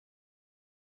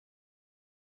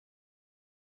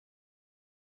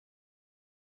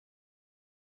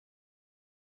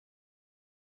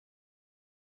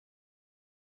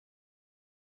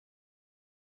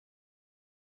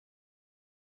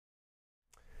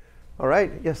All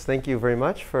right. Yes, thank you very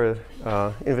much for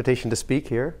invitation to speak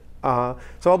here. So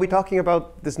I'll be talking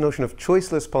about this notion of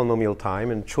choiceless polynomial time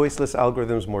and choiceless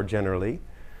algorithms more generally.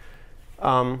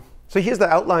 So here's the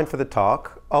outline for the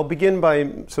talk. I'll begin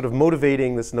by sort of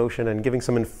motivating this notion and giving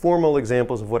some informal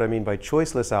examples of what I mean by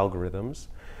choiceless algorithms.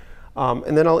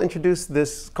 And then I'll introduce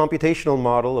this computational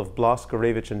model of Bloss,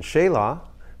 Gurevich, and Shelah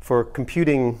for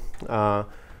computing, for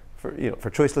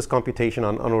choiceless computation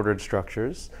on unordered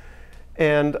structures.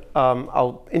 And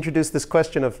I'll introduce this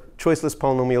question of choiceless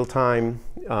polynomial time,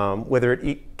 whether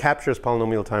it captures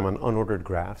polynomial time on unordered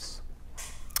graphs.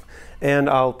 And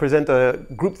I'll present a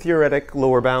group theoretic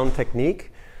lower bound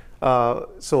technique. So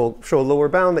I'll show a lower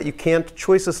bound that you can't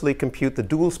choicelessly compute the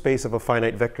dual space of a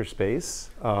finite vector space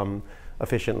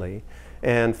efficiently.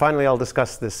 And finally, I'll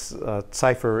discuss this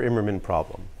Cipher-Immermann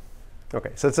problem.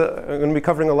 OK, so I'm going to be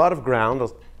covering a lot of ground.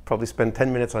 I'll probably spend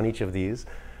 10 minutes on each of these.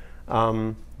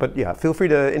 But yeah, feel free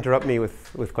to interrupt me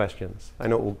with questions. I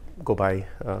know it will go by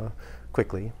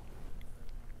quickly.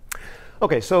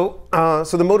 OK, so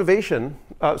the motivation.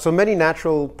 So many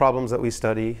natural problems that we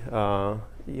study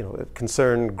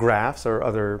concern graphs or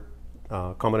other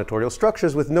combinatorial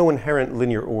structures with no inherent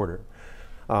linear order.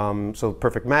 So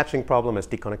perfect matching problem,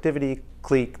 SD connectivity,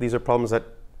 clique, these are problems that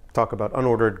talk about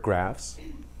unordered graphs.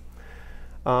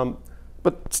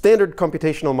 But standard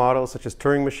computational models, such as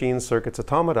Turing machines, circuits,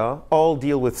 automata, all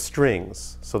deal with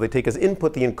strings. So they take as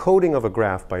input the encoding of a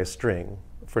graph by a string,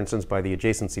 for instance, by the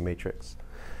adjacency matrix.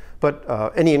 But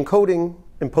any encoding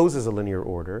imposes a linear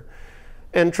order.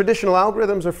 And traditional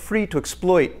algorithms are free to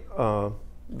exploit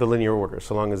the linear order,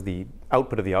 so long as the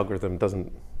output of the algorithm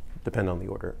doesn't depend on the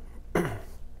order.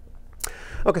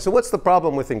 OK, so what's the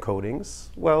problem with encodings?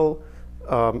 Well,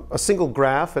 a single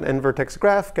graph, an n-vertex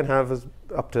graph, can have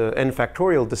up to n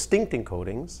factorial distinct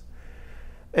encodings.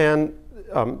 And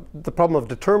the problem of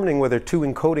determining whether two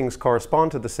encodings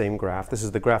correspond to the same graph, this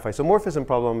is the graph isomorphism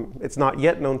problem, it's not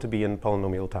yet known to be in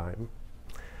polynomial time.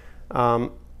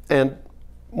 And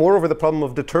moreover, the problem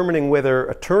of determining whether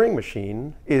a Turing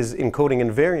machine is encoding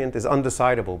invariant is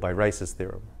undecidable by Rice's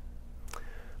theorem.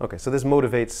 OK, so this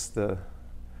motivates the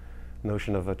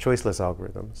notion of choiceless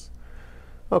algorithms.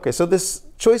 OK, so this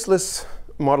choiceless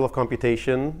model of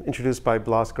computation introduced by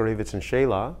Bloss, Gurevich, and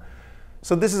Shelah.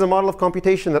 So this is a model of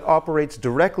computation that operates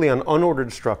directly on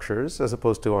unordered structures as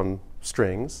opposed to on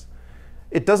strings.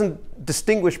 It doesn't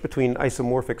distinguish between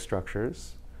isomorphic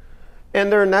structures.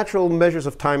 And there are natural measures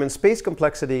of time and space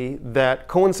complexity that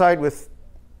coincide with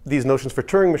these notions for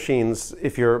Turing machines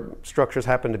if your structures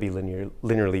happen to be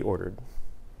linearly ordered.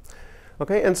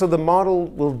 OK, and so the model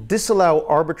will disallow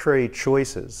arbitrary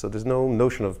choices. So there's no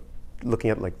notion of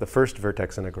looking at like the first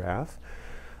vertex in a graph.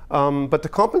 But to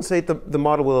compensate, the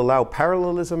model will allow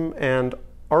parallelism and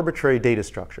arbitrary data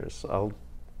structures.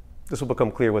 This will become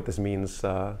clear what this means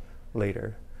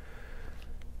later.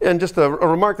 And just a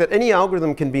remark that any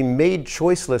algorithm can be made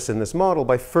choiceless in this model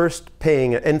by first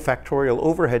paying an n factorial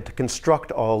overhead to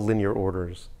construct all linear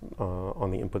orders on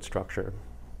the input structure,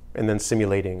 and then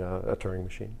simulating a Turing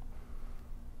machine.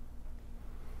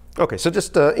 OK, so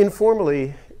just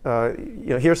informally,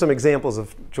 here are some examples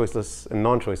of choiceless and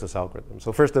non-choiceless algorithms.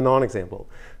 So first, a non-example.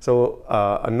 So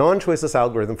a non-choiceless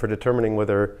algorithm for determining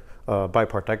whether a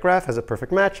bipartite graph has a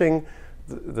perfect matching,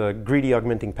 the greedy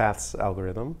augmenting paths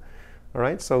algorithm. All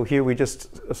right, so here we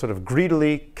just sort of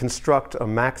greedily construct a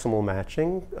maximal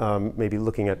matching, maybe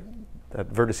looking at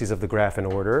vertices of the graph in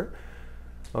order.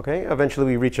 OK, eventually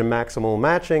we reach a maximal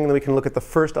matching, and then we can look at the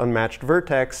first unmatched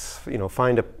vertex,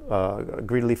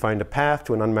 greedily find a path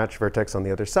to an unmatched vertex on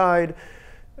the other side,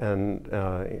 and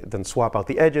then swap out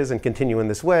the edges and continue in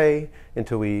this way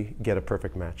until we get a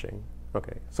perfect matching.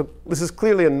 OK, so this is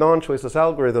clearly a non-choiceless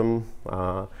algorithm.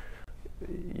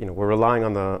 We're relying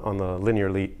on the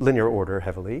linear order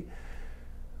heavily.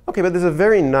 OK, but there's a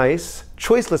very nice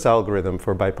choiceless algorithm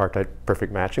for bipartite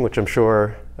perfect matching, which I'm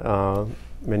sure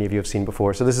many of you have seen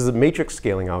before. So this is a matrix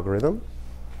scaling algorithm.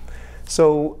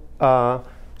 So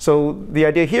the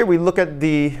idea here, we look at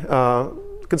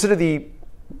consider the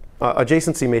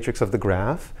adjacency matrix of the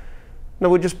graph. Now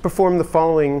we just perform the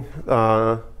following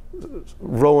column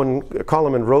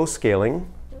and row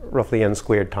scaling, roughly n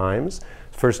squared times.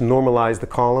 First normalize the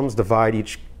columns, divide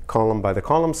each column by the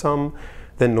column sum,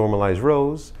 then normalize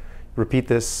rows. Repeat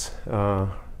this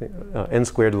n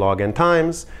squared log n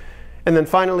times. And then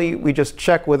finally, we just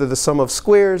check whether the sum of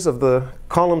squares of the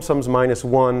column sums minus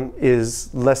 1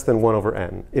 is less than 1 over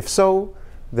n. If so,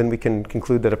 then we can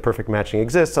conclude that a perfect matching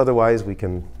exists. Otherwise, we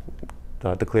can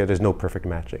declare there's no perfect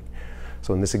matching.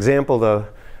 So in this example,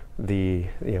 we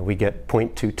get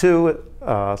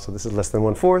 0.22. So this is less than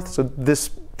 1/4. So this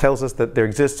tells us that there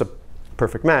exists a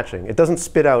perfect matching. It doesn't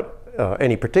spit out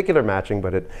any particular matching,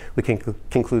 but we can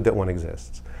conclude that one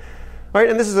exists. All right,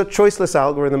 and this is a choiceless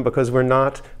algorithm because we're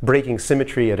not breaking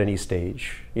symmetry at any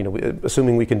stage,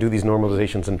 assuming we can do these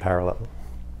normalizations in parallel.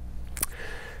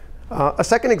 A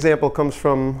second example comes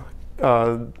from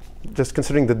just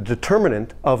considering the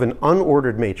determinant of an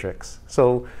unordered matrix.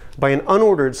 So by an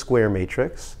unordered square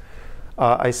matrix,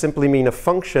 I simply mean a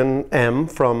function m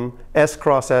from s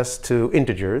cross s to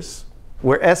integers,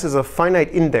 where s is a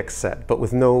finite index set, but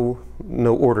with no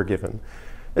order given.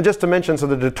 And just to mention, so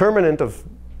the determinant of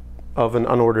an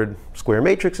unordered square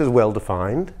matrix is well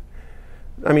defined.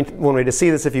 I mean, one way to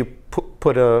see this, if you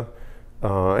put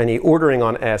any ordering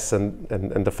on S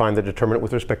and define the determinant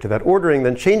with respect to that ordering,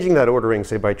 then changing that ordering,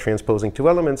 say by transposing two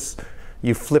elements,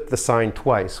 you flip the sign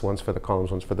twice, once for the columns,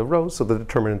 once for the rows, so the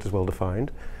determinant is well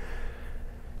defined.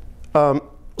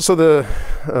 So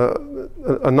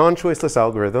a non-choiceless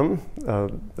algorithm,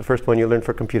 the first one you learned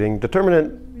for computing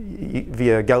determinant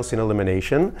via Gaussian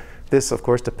elimination. This, of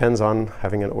course, depends on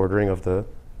having an ordering of the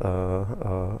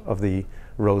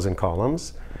rows and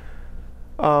columns.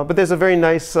 But there's a very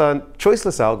nice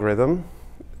choiceless algorithm.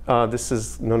 This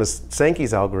is known as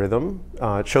Sankey's algorithm.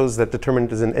 It shows that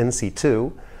determinant is in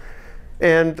NC2.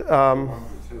 And which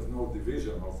has no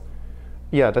division of.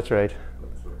 Yeah, that's right.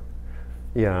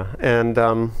 Yeah, and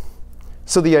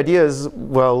so the idea is,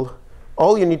 well,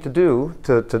 all you need to do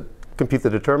to compute the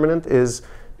determinant is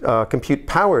compute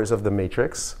powers of the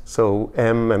matrix, so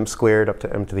m squared up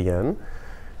to m to the n.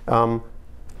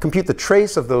 Compute the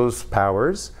trace of those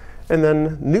powers, and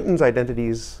then Newton's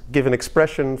identities give an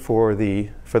expression for the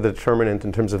determinant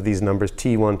in terms of these numbers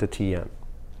t1 to tn.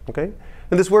 Okay?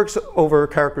 And this works over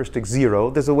characteristic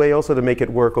 0. There's a way also to make it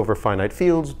work over finite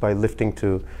fields by lifting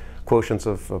to quotients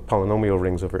of polynomial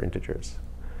rings over integers.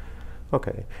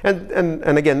 Okay,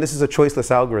 and again, this is a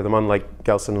choiceless algorithm. Unlike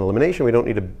Gaussian elimination, we don't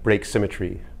need to break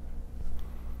symmetry.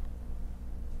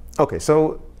 Okay,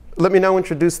 so let me now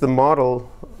introduce the model,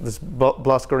 this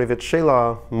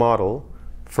Blaskorevich-Shelah model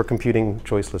for computing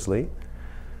choicelessly.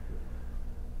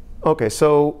 Okay,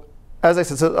 so as I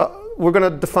said, we're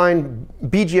going to define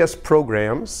BGS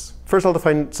programs. First, I'll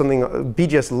define something,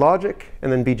 BGS logic,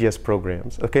 and then BGS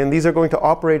programs. Okay, and these are going to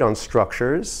operate on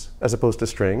structures as opposed to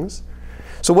strings.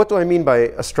 So what do I mean by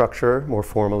a structure more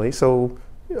formally? So,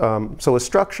 a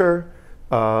structure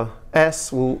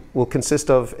S will consist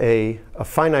of a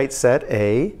finite set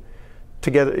A,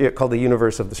 together called the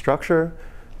universe of the structure,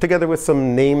 together with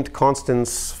some named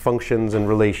constants, functions, and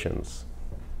relations.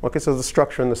 Okay, so the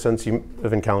structure in the sense you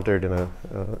have encountered in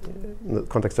the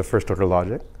context of first-order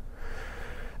logic.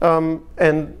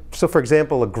 And so, for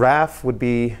example, a graph would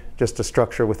be just a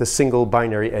structure with a single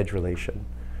binary edge relation.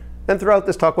 And throughout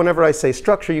this talk, whenever I say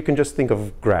structure, you can just think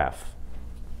of graph.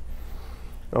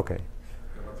 Okay.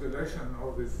 But relation,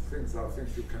 all these things are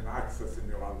things you can access in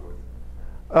your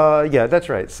algorithm. Yeah, that's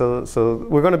right. So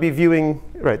we're going to be viewing,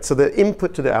 right, so the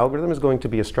input to the algorithm is going to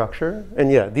be a structure.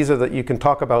 And yeah, these are the, you can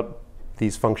talk about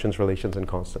these functions, relations, and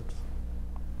constants.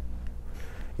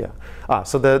 Yeah.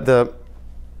 So the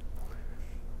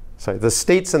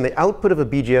states and the output of a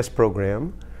BGS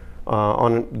program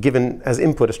given as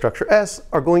input a structure S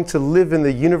are going to live in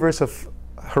the universe of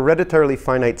hereditarily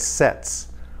finite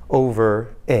sets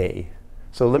over A.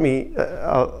 So let me,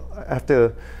 I have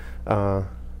to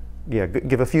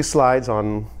give a few slides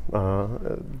on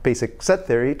basic set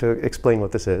theory to explain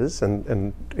what this is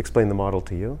and explain the model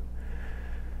to you.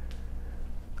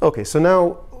 Okay, so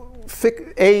now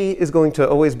A is going to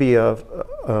always be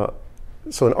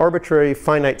so an arbitrary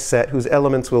finite set whose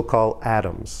elements we'll call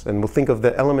atoms. And we'll think of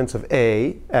the elements of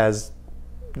A as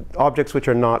objects which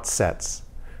are not sets.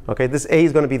 Okay, this A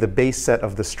is going to be the base set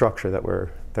of the structure that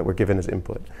we're given as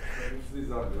input. So if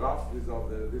these are graphs,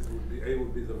 A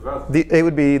would be the vertices. A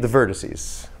would be the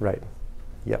vertices, right?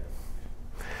 Yep.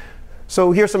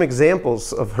 So here's some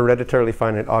examples of hereditarily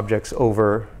finite objects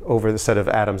over the set of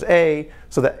atoms A,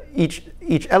 so that each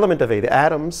element of A, the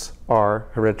atoms, are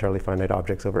hereditarily finite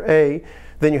objects over A.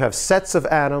 Then you have sets of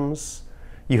atoms.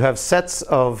 You have sets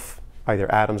of either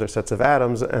atoms or sets of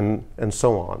atoms, and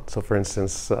so on. So for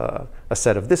instance, a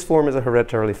set of this form is a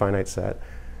hereditarily finite set.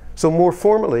 So more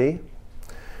formally,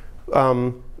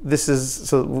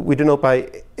 so we denote by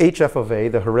HF of A,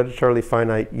 the hereditarily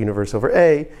finite universe over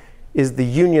A, is the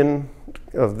union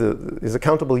of is a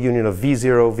countable union of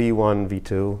V0, V1,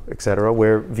 V2, etc.,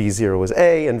 where V0 is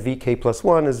A and VK plus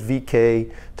 1 is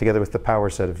VK together with the power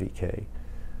set of VK.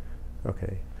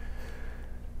 Okay.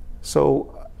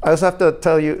 So I also have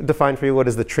to define for you what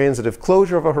is the transitive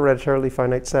closure of a hereditarily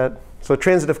finite set. So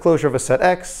transitive closure of a set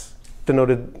X,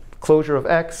 denoted closure of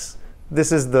X.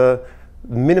 This is the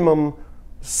minimum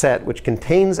set which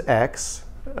contains x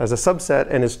as a subset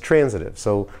and is transitive.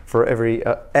 So for every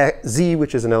z,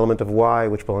 which is an element of y,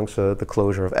 which belongs to the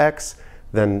closure of x,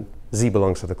 then z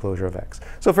belongs to the closure of x.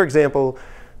 So for example,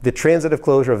 the transitive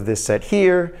closure of this set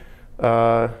here,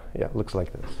 looks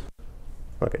like this.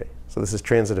 OK, so this is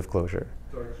transitive closure.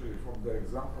 So actually, from the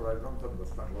example, I don't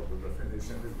understand what the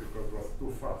definition is because it was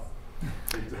too fast.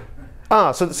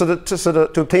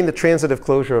 To obtain the transitive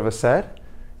closure of a set,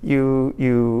 you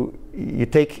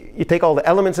take all the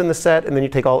elements in the set, and then you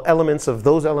take all elements of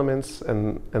those elements,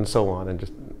 and so on, and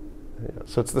just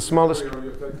so it's the smallest. So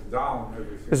you take down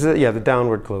everything. The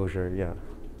downward closure, yeah.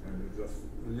 And you just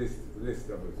list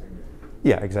everything.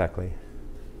 Yeah, exactly.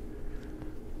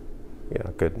 Yeah,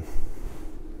 good.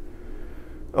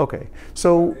 Okay,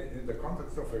 so in the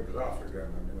context of a graph,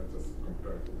 again, I just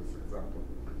compare to this example,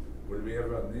 will we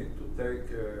ever need to take?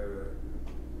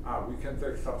 We can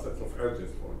take subsets of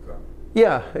edges, for example.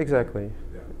 Yeah, exactly.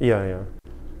 Yeah.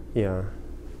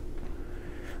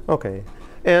 Okay,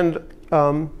 and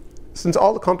since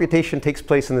all the computation takes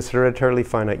place in this hereditarily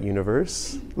finite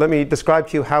universe, let me describe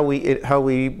to you how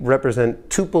we represent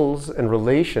tuples and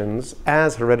relations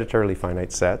as hereditarily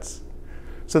finite sets.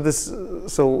 So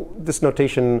this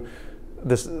notation,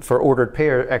 for ordered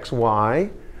pair xy,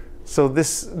 so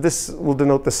this will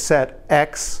denote the set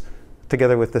x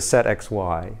together with the set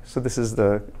xy. So this is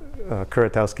the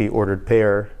Kuratowski ordered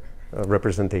pair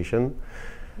representation.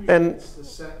 And it's the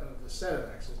set of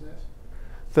x, isn't it?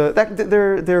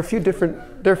 There are a few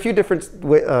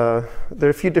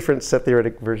different set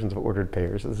theoretic versions of ordered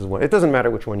pairs. This is one. It doesn't matter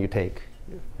which one you take.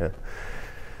 Yeah.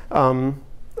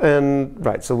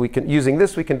 So we can, using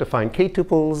this, we can define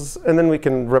k-tuples, and then we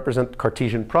can represent the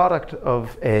Cartesian product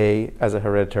of A as a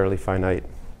hereditarily finite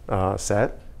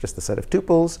set, just the set of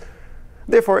tuples.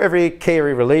 Therefore, every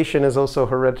k-ary relation is also a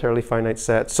hereditarily finite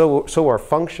set. So are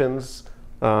functions,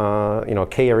 a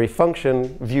k-ary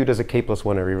function viewed as a k plus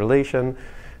 1-ary relation.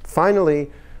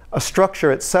 Finally, a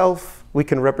structure itself we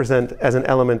can represent as an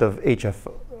element of HF,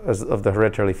 of the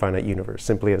hereditarily finite universe,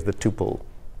 simply as the tuple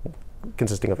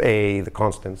consisting of A, the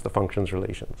constants, the functions,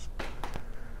 relations.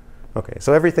 Okay,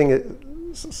 so everything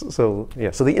so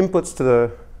the inputs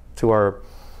to our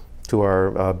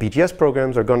BGS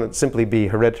programs are going to simply be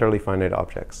hereditarily finite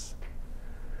objects.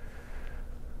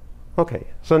 Okay,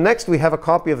 so next we have a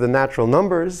copy of the natural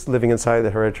numbers living inside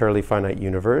the hereditarily finite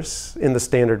universe in the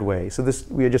standard way. So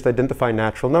we just identify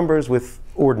natural numbers with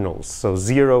ordinals. So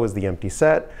 0 is the empty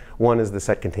set, 1 is the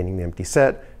set containing the empty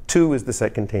set, 2 is the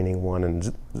set containing 1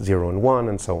 and 0 and 1,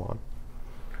 and so on.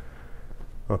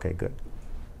 Okay, good.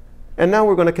 And now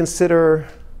we're going to consider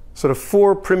sort of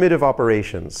 4 primitive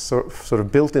operations, sort of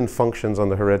built-in functions on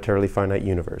the hereditarily finite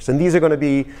universe. And these are going to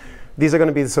be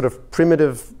the sort of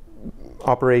primitive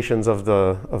operations of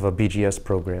a BGS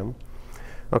program.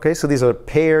 Okay, so these are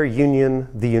pair, union,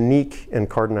 the unique, and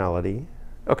cardinality.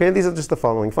 Okay, these are just the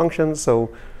following functions. So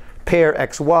pair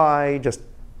xy just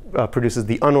produces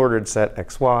the unordered set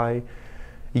xy.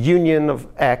 Union of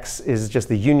x is just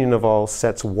the union of all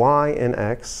sets y and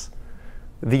x.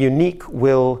 The unique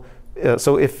will,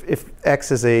 so if x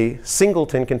is a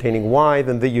singleton containing y,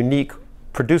 then the unique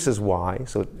produces y.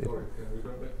 So Sorry, can we go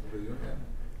back to the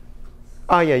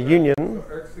union? Union. So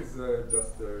x is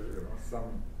just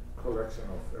some collection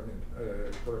of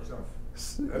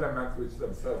elements which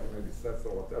themselves may be sets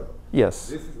or whatever. Yes.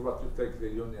 This is what you take the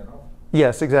union of.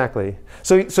 Yes, exactly.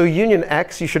 So union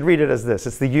x, you should read it as this.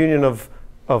 It's the union of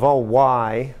all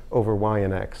y over y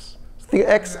and x. So the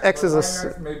x is a.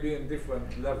 X may be in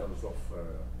different levels of.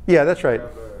 Yeah, that's right.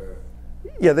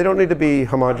 Yeah, they don't need to be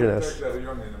homogeneous. You take the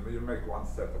union and you make one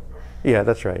set of them. Yeah,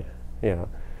 that's right. Yeah,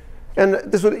 and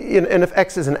this would, and if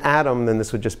x is an atom, then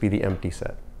this would just be the empty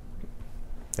set.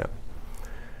 Yeah.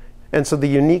 And so the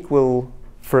unique will,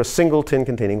 for a singleton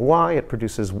containing y, it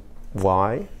produces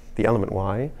y, the element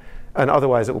y. And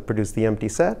otherwise, it will produce the empty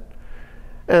set.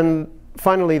 And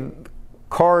finally,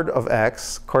 card of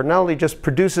x, cardinality just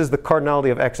produces the cardinality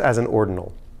of x as an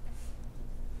ordinal.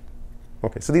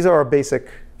 Okay, so these are our basic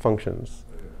functions.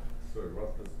 Sorry,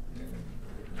 what does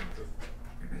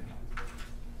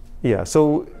Yeah,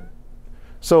 so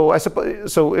I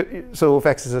suppose so if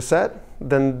x is a set,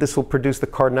 then this will produce the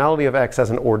cardinality of x as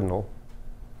an ordinal.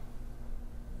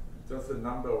 Just a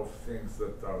number of things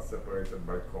that are separated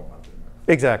by commas.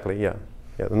 Exactly, yeah.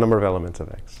 Yeah, the number of elements of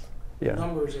x. Yeah.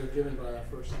 Numbers are given by our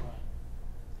first line.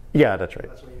 Yeah, that's right.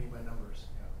 That's what you mean by numbers.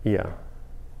 Yeah.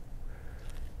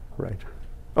 Right.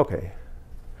 Okay.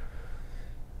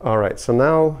 All right, so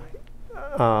now,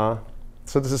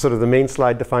 so this is sort of the main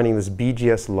slide defining this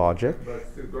BGS logic. But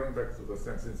still going back to the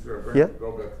same, since we are going Yeah. to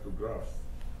go back to graphs,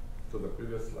 to the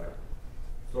previous slide.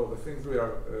 So the things we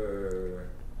are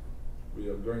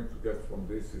going to get from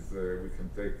this is we can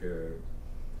take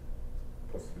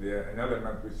possibly an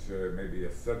element which may be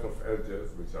a set of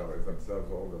edges which are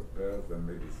themselves ordered pairs, and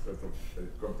maybe a set of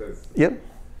contains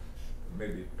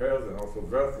maybe pairs and also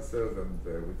vertices, and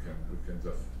we can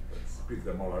just split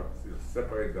them all out,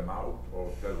 separate them out,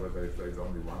 or tell whether if there is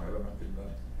only one element in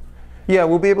them. Yeah,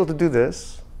 we'll be able to do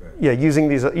this. Yeah, using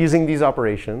these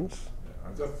operations. Yeah,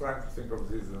 I'm just trying to think of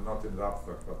these not in the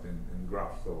abstract but in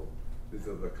graphs. So these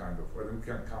are the kind of, well, we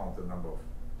can count the number of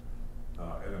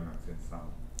elements in some.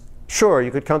 Sure,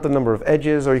 you could count the number of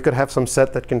edges, or you could have some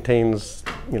set that contains,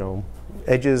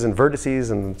 edges and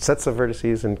vertices and sets of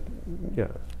vertices, and yeah.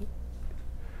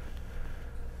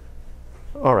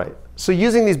 All right. So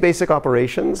using these basic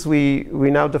operations, we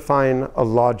now define a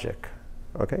logic.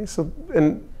 Okay. So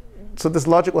this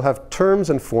logic will have terms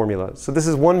and formulas. So this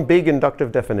is one big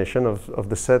inductive definition of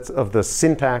the sets of the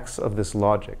syntax of this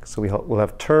logic. So we'll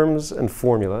have terms and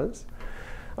formulas.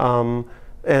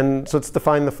 And so it's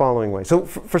defined the following way. So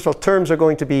first of all, terms are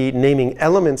going to be naming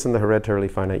elements in the hereditarily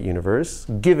finite universe,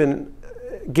 given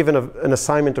an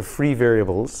assignment of free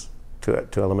variables to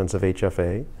elements of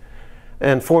HFA.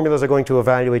 And formulas are going to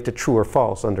evaluate to true or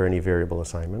false under any variable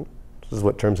assignment. This is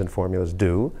what terms and formulas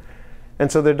do.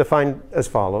 And so they're defined as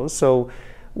follows. So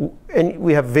and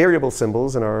we have variable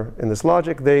symbols in this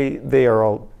logic. They are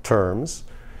all terms.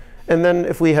 And then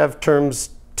if we have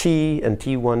terms T and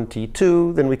T1,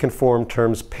 T2, then we can form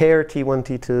terms pair T1,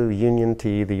 T2, union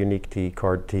T, the unique T,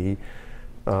 card T.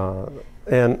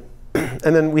 And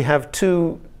then we have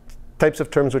two types of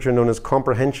terms which are known as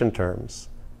comprehension terms.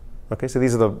 Okay, so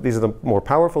these are the more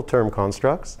powerful term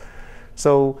constructs.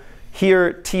 So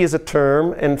here T is a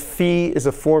term, and phi is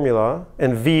a formula,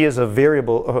 and V is a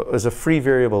variable, is a free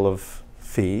variable of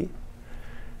phi.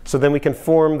 So then we can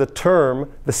form the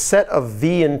term, the set of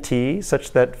V and T,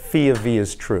 such that phi of V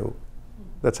is true.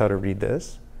 That's how to read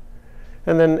this.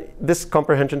 And then this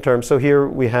comprehension term, so here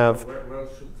we have... Where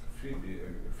should phi be?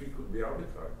 Phi could be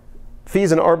arbitrary. Phi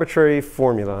is an arbitrary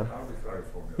formula. Arbitrary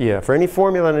formula. Yeah, for any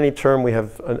formula in any term, we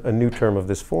have a new term of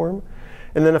this form.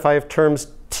 And then if I have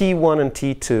terms T1 and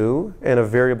T2 and a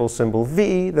variable symbol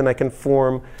V, then I can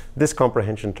form this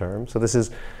comprehension term. So this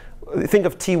is... Think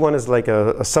of T1 as like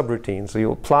a subroutine. So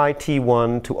you apply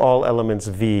T1 to all elements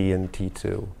V and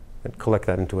T2 and collect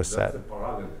that into a set. That's a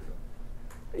parallelism.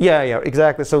 Yeah,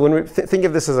 exactly. So when we think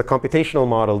of this as a computational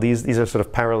model, these are sort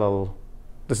of parallel.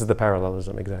 This is the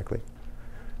parallelism, exactly.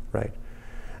 Right.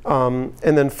 And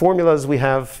then formulas we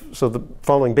have, so the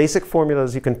following basic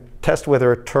formulas, you can test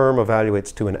whether a term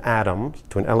evaluates to an atom,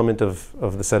 to an element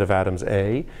of the set of atoms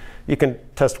A. You can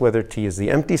test whether T is the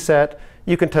empty set.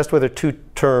 You can test whether two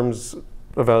terms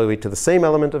evaluate to the same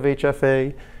element of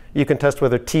HFA. You can test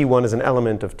whether T1 is an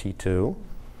element of T2.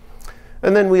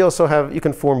 And then we also have, you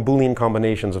can form Boolean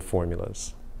combinations of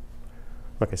formulas.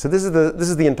 Okay, so this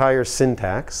is the entire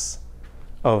syntax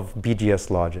of BGS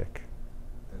logic.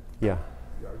 Yeah,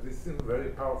 this seems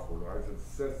very powerful, right? It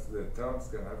says the terms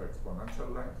can have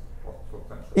exponential length or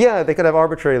potential. Yeah, they could have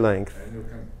arbitrary length. And you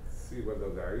can see whether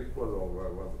they're equal or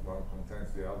one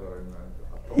contains the other in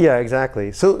yeah,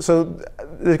 exactly. So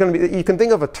there's going to be, you can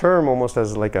think of a term almost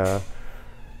as like a,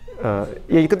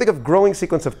 you can think of growing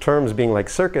sequence of terms being like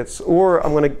circuits, or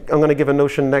I'm going to give a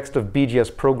notion next of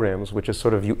BGS programs, which is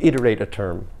sort of you iterate a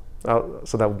term.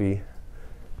 So that would be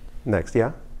next,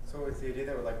 yeah? So it's the idea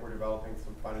that we're developing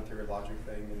some finitary logic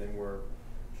thing, and then we're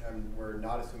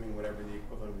not assuming whatever the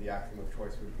equivalent of the axiom of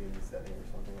choice would be in the setting or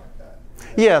something like that.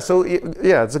 Yeah, so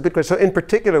yeah, it's a good question. So in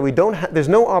particular, there's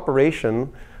no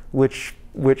operation which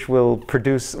will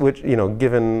produce,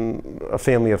 given a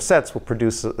family of sets, will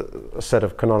produce a set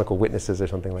of canonical witnesses or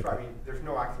something like that. I mean, there's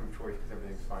no axiom of choice because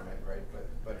everything's finite, right?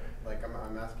 But like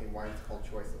I'm asking why it's called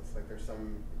choiceless. Like there's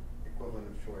some equivalent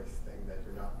of choice thing that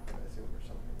you're not going to assume or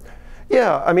something, right?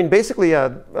 Yeah, I mean, basically,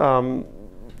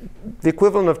 the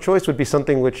equivalent of choice would be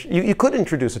something which you could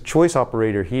introduce a choice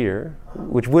operator here,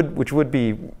 which would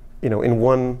be, in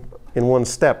one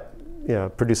step,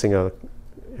 producing a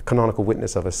canonical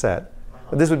witness of a set.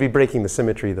 This would be breaking the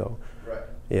symmetry, though. Right.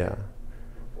 Yeah.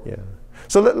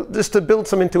 So just to build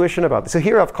some intuition about this. So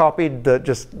here I've copied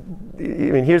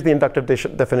here's the inductive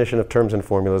definition of terms and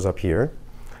formulas up here.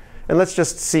 And let's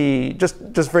just see, just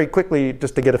very quickly,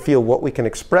 just to get a feel what we can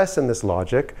express in this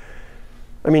logic.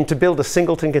 I mean, to build a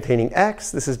singleton containing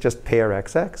X, this is just pair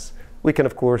XX. We can,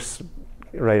 of course,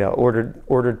 write out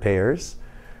ordered pairs.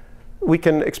 We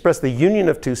can express the union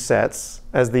of two sets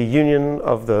as the union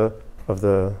of the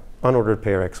unordered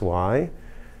pair XY.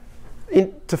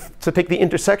 to take the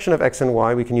intersection of x and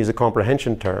y, we can use a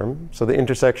comprehension term. So the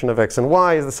intersection of x and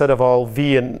y is the set of all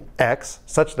v in x,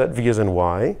 such that v is in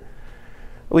y.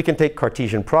 We can take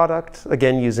Cartesian product,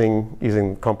 again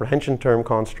using comprehension term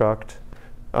construct.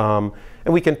 And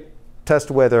we can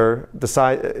test whether the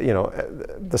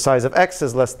size of x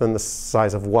is less than the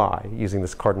size of y using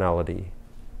this cardinality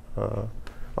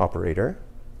operator.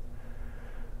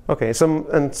 Okay, some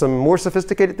more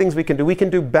sophisticated things we can do. We can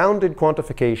do bounded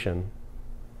quantification.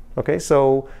 Okay,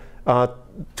 so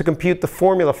to compute the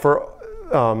formula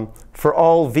for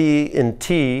all v in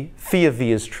t, phi of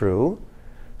v is true.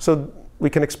 So we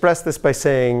can express this by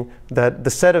saying that the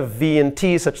set of v in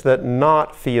t such that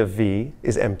not phi of v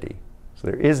is empty. So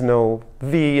there is no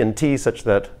v in t such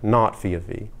that not phi of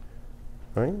v.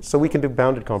 Right? So we can do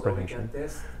bounded comprehension. So we can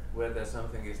test whether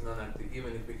something is non-empty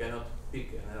even if we cannot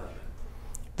pick an element.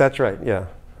 That's right, yeah.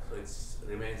 So it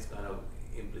remains kind of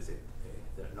implicit,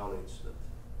 the knowledge that...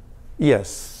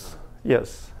 Yes,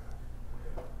 yes.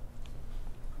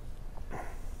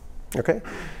 Okay.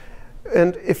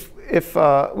 And if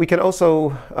we can also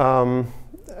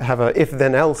have a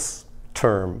if-then-else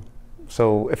term.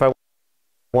 So if I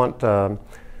want to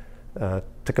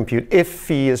compute if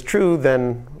phi is true,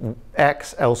 then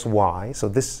x, else y. So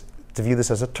this, to view this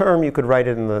as a term, you could write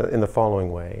it in the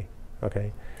following way.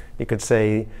 Okay. You could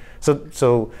say,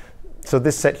 so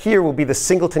this set here will be the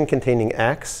singleton containing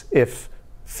x if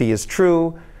phi is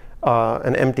true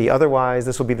and empty otherwise.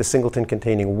 This will be the singleton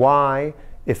containing y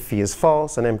if phi is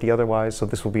false and empty otherwise. So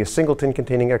this will be a singleton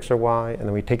containing x or y, and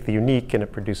then we take the unique and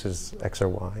it produces x or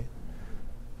y.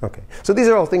 Okay, so these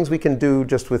are all things we can do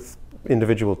just with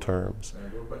individual terms.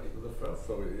 And go back to the first.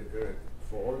 So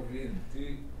for all v in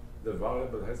t, the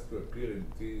variable has to appear in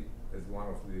t as one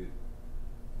of the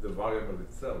variable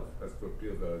itself has to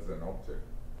appear there as an object.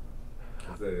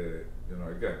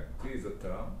 Again, t is a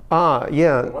term. Ah,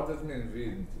 yeah. So what does it mean v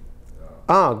in t?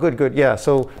 Good, yeah.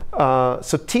 So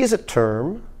t is a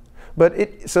term, but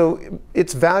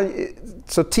its value.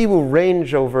 So t will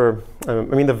range over.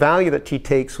 The value that t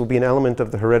takes will be an element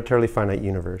of the hereditarily finite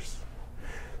universe.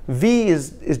 V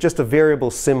is just a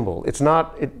variable symbol. It's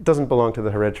not. It doesn't belong to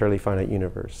the hereditarily finite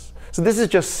universe. So this is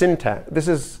just syntax. This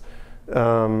is.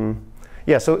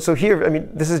 Yeah. So here,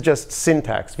 this is just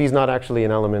syntax. V is not actually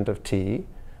an element of t,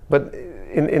 but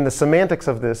in the semantics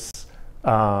of this.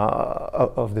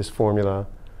 Of this formula,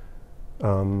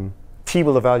 t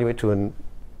will evaluate to an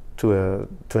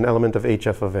element of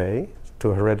hf of a, to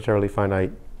a hereditarily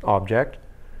finite object,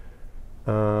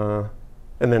 and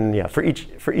then for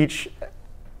each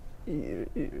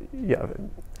yeah.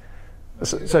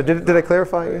 So did I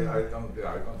clarify? I don't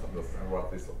understand what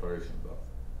this operation does.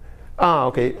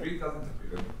 Okay. V doesn't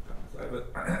appear.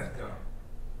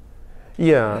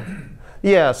 Yeah.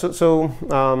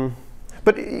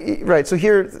 But right, so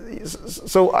here,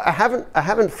 so I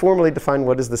haven't formally defined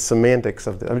what is the semantics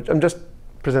of this. I'm just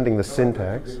presenting the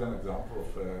syntax. Give an example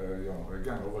of,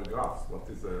 again, over graphs. What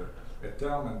is a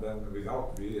term, and then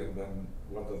without v, and then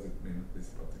what does it mean? This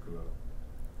particular,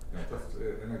 just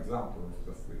an example of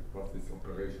just what this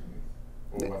operation is,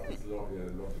 or what is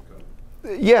logical.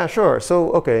 Yeah, sure. So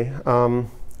okay,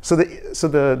 so the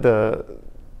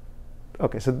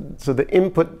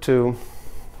input to.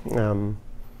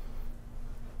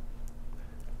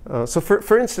 So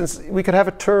for instance, we could have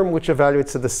a term which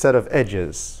evaluates to the set of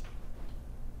edges.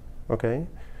 Okay,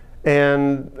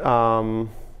 and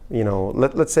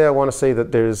let's say I want to say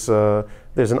that there's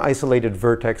an isolated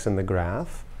vertex in the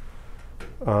graph,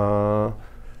 or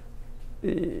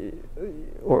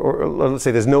let's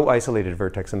say there's no isolated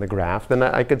vertex in the graph. Then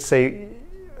I could say,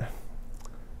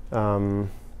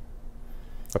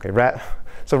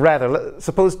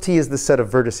 suppose T is the set of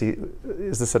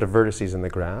vertices in the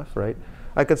graph, right?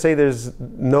 I could say there's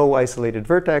no isolated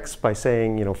vertex by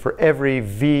saying, for every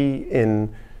v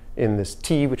in this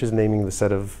T, which is naming the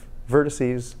set of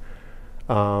vertices,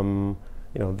 then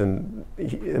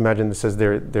imagine this says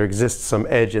there exists some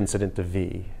edge incident to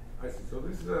v. I see. So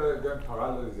this again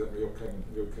parallelism. You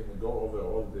can go over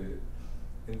all in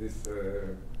this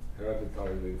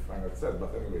hereditarily finite set,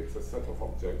 but anyway, it's a set of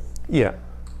objects. Yeah.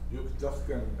 You just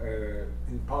can,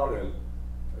 in parallel,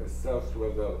 search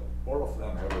whether all of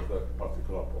them have that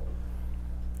particular property.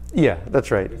 Yeah,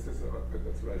 that's right. This is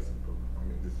that's very simple.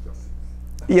 This just.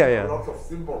 Yeah. Lots of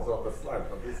symbols on the slide,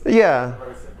 but this is a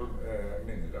very simple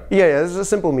meaning. Right? Yeah, this is a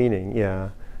simple meaning. Yeah.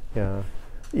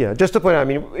 Just to point out,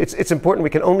 it's important.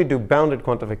 We can only do bounded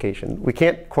quantification. We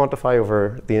can't quantify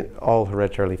over all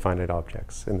hereditarily finite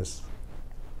objects in this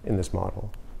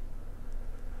model.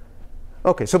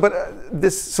 Okay, so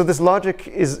this logic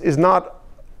is not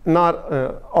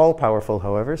all powerful,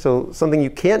 however. So something you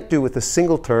can't do with a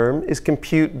single term is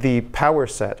compute the power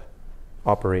set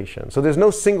operation. So there's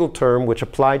no single term which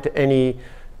applied to any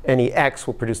x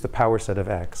will produce the power set of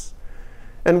x.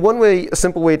 And one way, a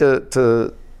simple way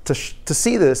to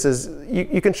see this is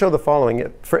you can show the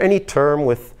following. For any term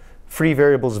with free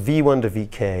variables v1 to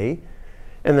vk,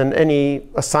 and then any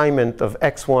assignment of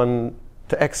x1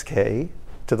 to xk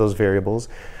to those variables,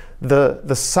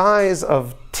 the size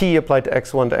of t applied to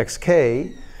x1 to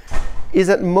xk is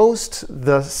at most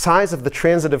the size of the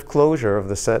transitive closure of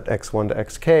the set x1 to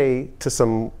xk to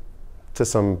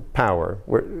some power,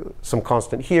 some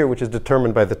constant here, which is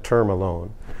determined by the term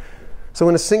alone. So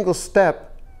in a single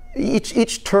step,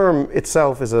 each term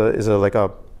itself is like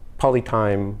a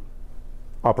polytime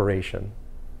operation.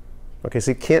 Okay,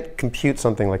 so you can't compute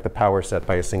something like the power set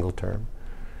by a single term.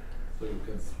 So you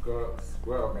can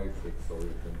square a matrix, or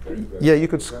you can take the, yeah, you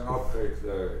could cannot take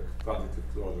the transitive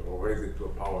closure or raise it to a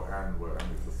power n, where n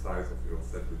is the size of your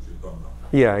set, which you don't know.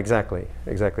 Yeah, exactly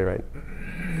right.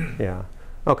 Yeah.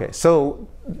 Okay, so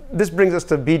this brings us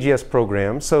to BGS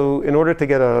programs. So in order to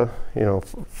get a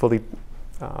fully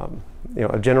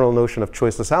a general notion of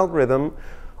choiceless algorithm,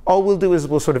 all we'll do is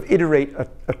we'll sort of iterate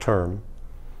a term.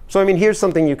 So I mean, here's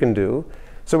something you can do.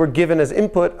 So we're given as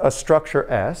input a structure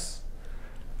S,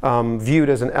 viewed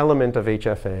as an element of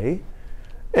HFA.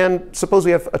 And suppose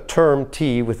we have a term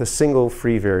t with a single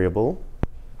free variable.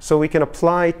 So we can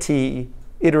apply t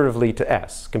iteratively to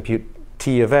S, compute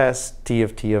t of S, t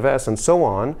of S, and so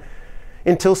on,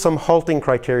 until some halting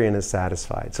criterion is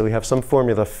satisfied. So we have some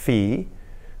formula phi,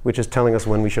 which is telling us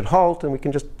when we should halt, and we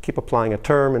can just keep applying a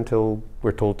term until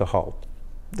we're told to halt.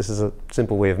 This is a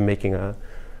simple way of making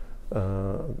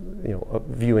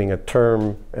viewing a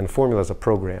term and formula as a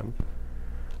program.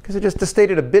 Okay, so just to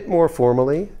state it a bit more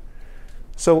formally,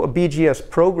 so a BGS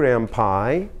program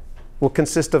pi will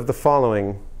consist of the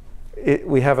following.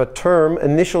 We have a term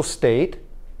initial state,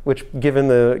 which given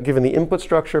the input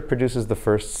structure produces the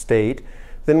first state.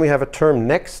 Then we have a term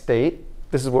next state.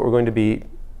 This is what we're going to be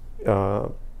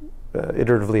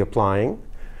iteratively applying.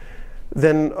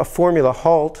 Then a formula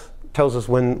halt tells us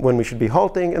when we should be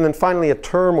halting. And then finally a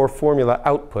term or formula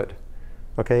output.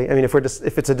 Okay? I mean, if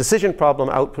it's a decision problem,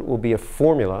 output will be a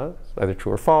formula, either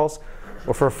true or false.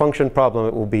 Or for a function problem,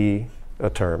 it will be a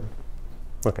term.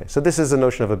 Okay, so this is the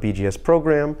notion of a BGS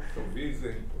program. So V is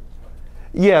the input.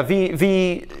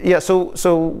 Yeah,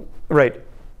 so right.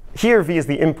 Here V is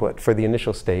the input for the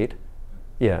initial state.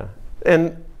 Yeah.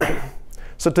 And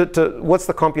so what's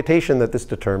the computation that this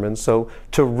determines? So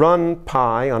to run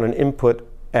pi on an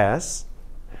input S,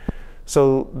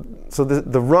 so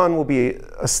the run will be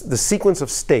the sequence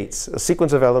of states, a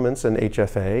sequence of elements in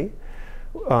HFA,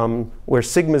 where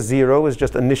sigma 0 is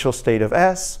just initial state of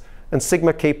S, and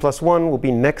sigma k plus 1 will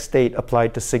be next state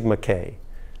applied to sigma k.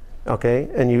 Okay,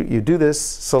 and you do this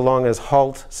so long as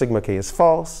halt sigma k is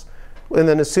false, and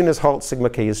then as soon as halt sigma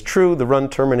k is true, the run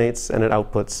terminates and it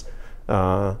outputs.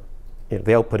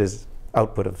 The output is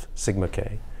output of sigma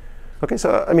k. Okay,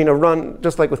 so I mean, a run,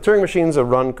 just like with Turing machines, a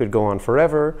run could go on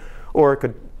forever, or it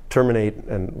could terminate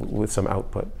with some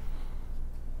output.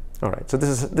 All right, so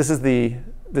this is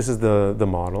the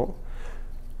model.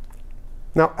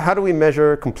 Now, how do we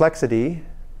measure complexity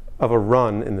of a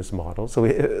run in this model? So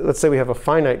let's say we have a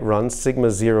finite run,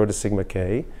 sigma 0 to sigma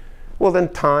k. Well, then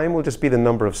time will just be the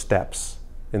number of steps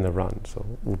in the run, so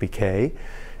it will be k.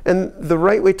 And the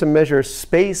right way to measure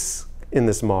space in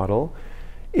this model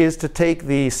is to take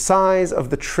the size of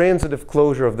the transitive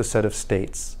closure of the set of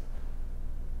states.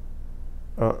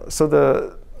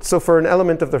 So for an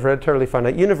element of the hereditarily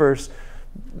finite universe,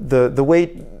 the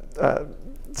way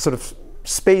sort of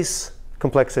space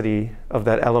complexity of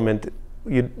that element,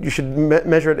 you should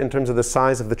measure it in terms of the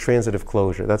size of the transitive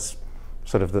closure. That's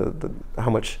sort of the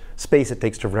how much space it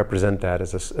takes to represent that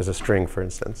as a string, for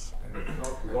instance. And it's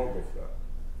not log of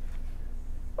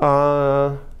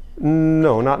that.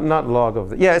 No, not log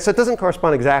of that. Yeah, so it doesn't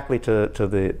correspond exactly to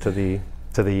the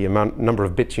number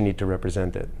of bits you need to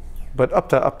represent it, but up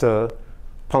to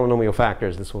polynomial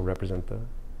factors, this will represent the.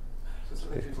 So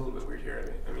it seems a little bit weird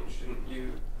here. I mean, shouldn't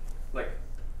you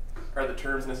are the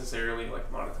terms necessarily like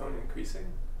monotone increasing?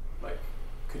 Like,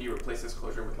 could you replace this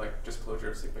closure with like just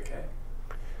closure of sigma k?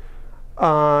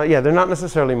 Yeah, they're not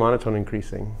necessarily monotone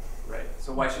increasing. Right.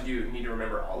 So why should you need to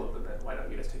remember all of them then? Why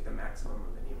don't you just take the maximum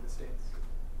of any of the states?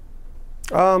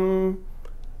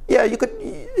 Yeah, you could.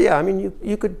 Yeah, I mean,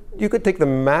 you could take the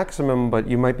maximum, but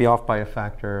you might be off by a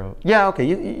factor of. Yeah.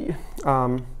 Okay.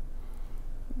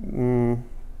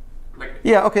 Like,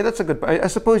 yeah. Okay. That's a good. I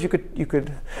suppose you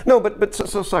could. No, but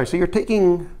so sorry. So you're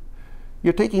taking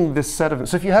this set of.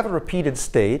 So if you have a repeated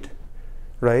state,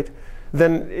 right?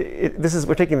 Then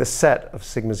we're taking the set of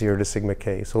sigma 0 to sigma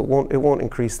k, so it won't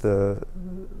increase the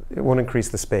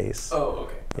space. Oh,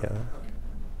 okay. Yeah.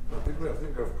 But if we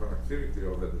think of connectivity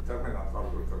or the determinant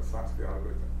algorithm, Sansky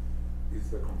algorithm, is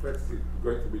the complexity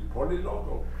going to be polylog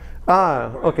or?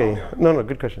 Okay. No,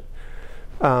 good question.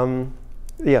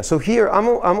 Yeah, so here I'm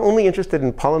only interested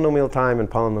in polynomial time and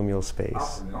polynomial space.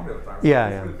 Polynomial time.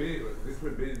 Yeah, so this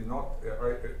will be not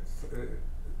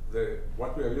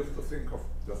what we are used to think of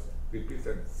just repeat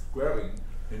and squaring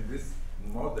in this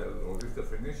model or this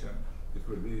definition. It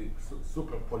will be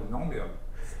super polynomial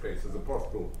space as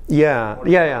opposed to. Yeah.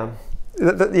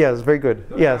 It's very good.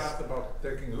 Yes. Asked about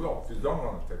taking logs. You don't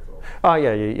want to take logs.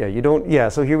 Yeah. You don't. Yeah.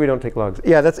 So here we don't take logs.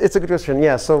 Yeah, it's a good question.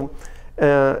 Yeah. So.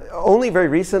 Only very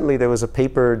recently there was a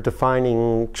paper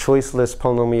defining choiceless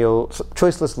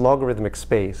logarithmic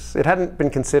space. It hadn't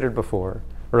been considered before,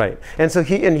 right? And so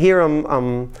here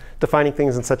I'm defining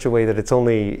things in such a way that it's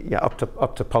only up to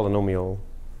polynomial.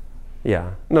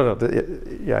 Yeah. No.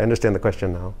 I understand the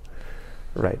question now.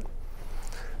 Right.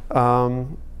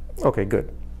 Okay.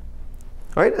 Good.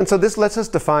 All right. And so this lets us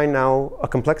define now a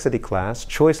complexity class,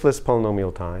 choiceless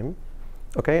polynomial time.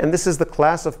 Okay, and this is the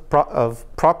class of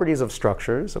properties of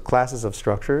structures, of classes of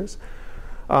structures,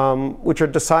 which are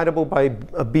decidable by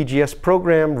a BGS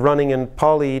program running in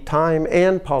poly time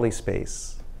and poly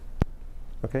space.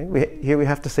 Okay, here we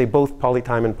have to say both poly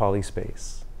time and poly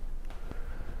space.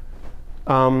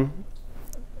 The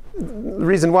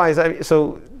reason why is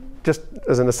so just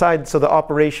as an aside, so the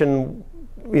operation,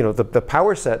 the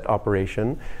power set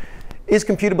operation is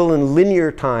computable in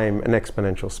linear time and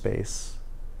exponential space.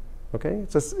 Okay,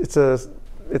 it's a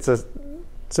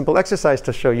simple exercise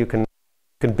to show you can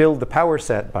build the power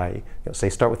set by say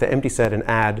start with the empty set and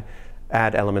add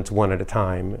elements one at a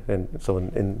time, and so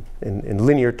in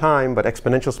linear time but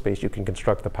exponential space you can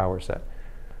construct the power set.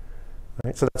 All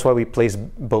right, so that's why we place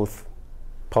both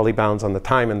polybounds on the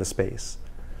time and the space.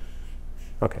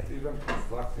 Okay. Even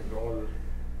constructing all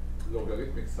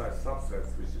logarithmic size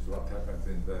subsets, which is what happens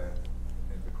in the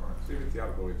connectivity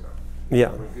algorithm. Yeah.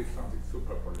 Will give something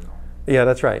super polynomial. Yeah,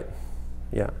 that's right.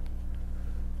 Yeah.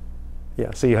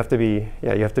 So you have to be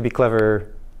clever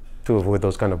to avoid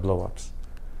those kind of blowups.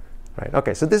 Right.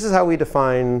 Okay. So this is how we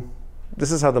define.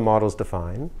 This is how the models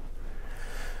define.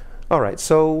 All right.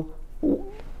 So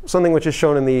something which is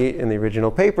shown in the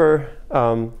original paper.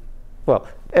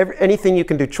 Anything you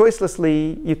can do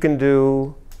choicelessly, you can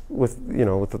do with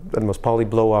the most poly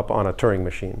blowup on a Turing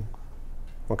machine.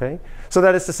 Okay, so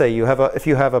that is to say, if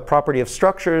you have a property of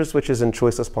structures which is in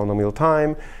choiceless polynomial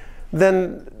time,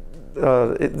 then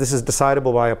this is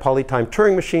decidable by a polytime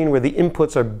Turing machine where the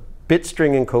inputs are bit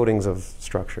string encodings of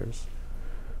structures.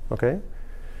 Okay,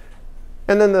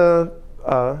 and then the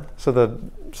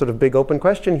sort of big open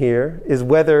question here is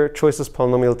whether choiceless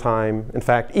polynomial time in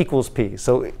fact equals P.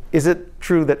 So is it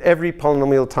true that every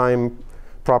polynomial time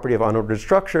property of unordered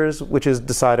structures, which is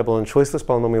decidable in choiceless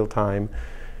polynomial time,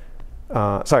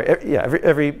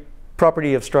 every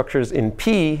property of structures in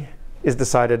P is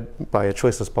decided by a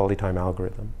choiceless polytime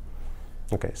algorithm.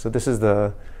 Okay, so this is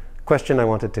the question I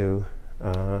wanted to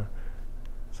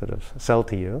sort of sell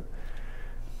to you.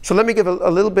 So let me give a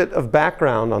little bit of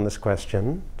background on this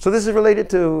question. So this is related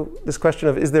to this question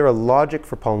of, is there a logic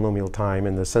for polynomial time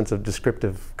in the sense of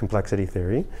descriptive complexity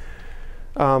theory?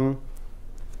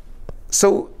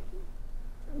 So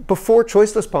before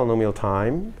choiceless polynomial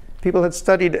time, people had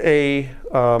studied a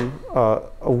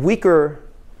weaker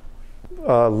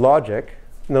logic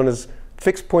known as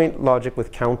fixed point logic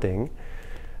with counting.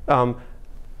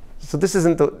 So this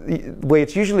isn't the way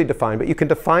it's usually defined, but you can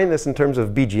define this in terms of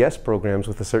BGS programs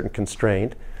with a certain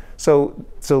constraint. So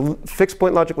fixed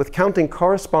point logic with counting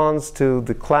corresponds to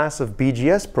the class of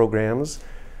BGS programs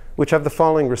which have the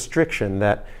following restriction,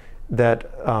 that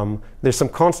there's some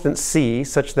constant C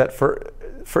such that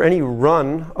for any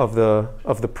run of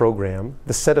the program,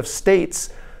 the set of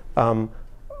states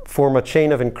form a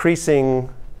chain of increasing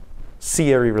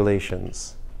C-ary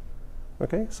relations.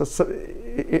 Okay, so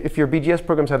if your BGS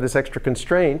programs have this extra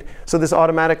constraint, so this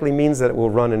automatically means that it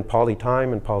will run in poly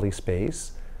time and poly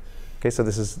space. Okay, so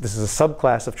this is a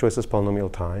subclass of choiceless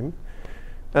polynomial time,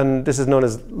 and this is known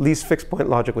as least fixed point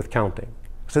logic with counting.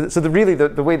 So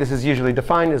the way this is usually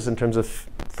defined is in terms of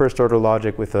first order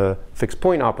logic with a fixed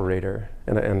point operator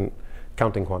and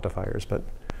counting quantifiers, but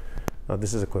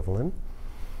this is equivalent.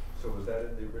 So was that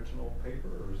in the original paper,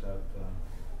 or is that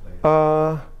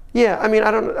later? Yeah, I mean,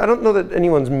 I don't know that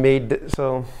anyone's made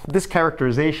so this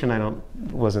characterization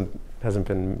hasn't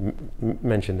been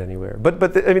mentioned anywhere.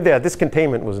 But this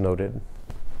containment was noted.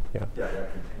 Yeah. Yeah, that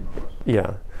containment was.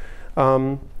 Yeah.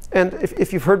 And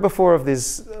if you've heard before of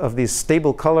these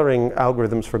stable coloring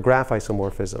algorithms for graph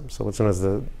isomorphism, so what's known as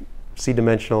the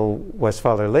C-dimensional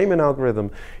Westphaler-Lehmann algorithm,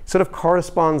 it sort of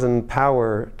corresponds in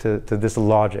power to this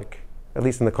logic, at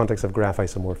least in the context of graph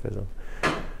isomorphism.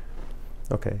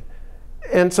 Okay.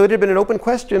 And so it had been an open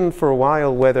question for a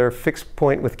while whether fixed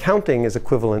point with counting is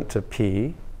equivalent to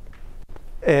P.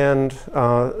 And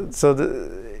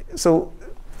so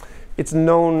it's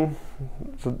known,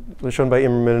 so it was shown by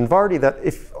Immerman and Vardy, that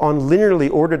if on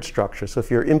linearly ordered structures, so if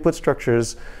your input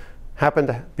structures happen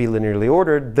to be linearly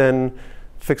ordered, then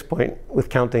fixed point with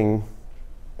counting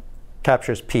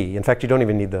captures P. In fact, you don't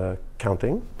even need the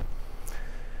counting.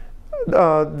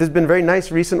 There's been very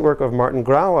nice recent work of Martin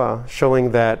Graue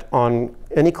showing that on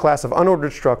any class of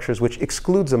unordered structures which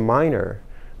excludes a minor,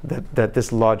 that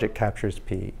this logic captures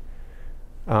P.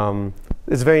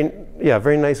 It's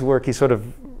very nice work. He sort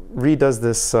of redoes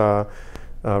this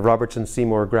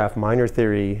Robertson-Seymour graph minor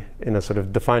theory in a sort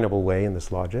of definable way in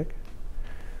this logic.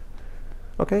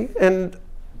 Okay, and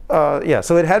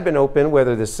so it had been open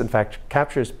whether this in fact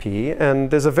captures P,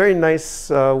 and there's a very nice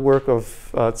work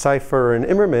of Cypher and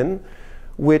Immerman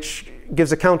which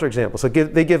gives a counterexample. So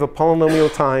they give a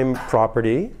polynomial time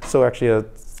property, so actually a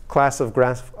class of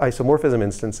graph isomorphism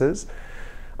instances,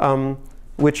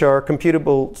 which are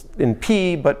computable in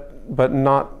P, but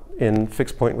not in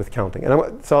fixed point with counting.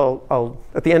 And so I'll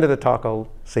at the end of the talk, I'll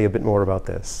say a bit more about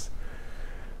this.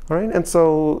 All right, and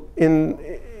so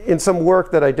in some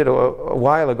work that I did a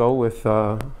while ago with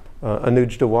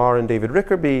Anuj Dewar and David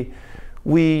Rickerby,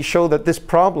 we show that this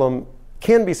problem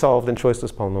can be solved in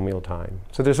choiceless polynomial time.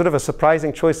 So there's sort of a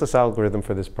surprising choiceless algorithm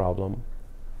for this problem.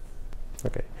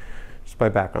 Okay, just by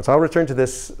background. So I'll return to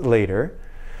this later.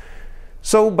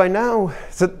 So by now,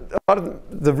 a lot of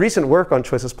the recent work on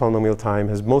choiceless polynomial time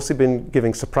has mostly been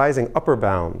giving surprising upper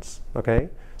bounds. Okay,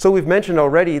 so we've mentioned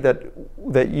already that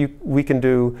we can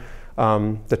do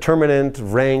determinant,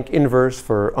 rank, inverse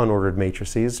for unordered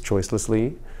matrices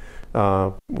choicelessly.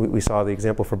 We saw the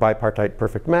example for bipartite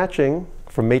perfect matching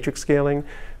from matrix scaling,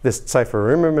 this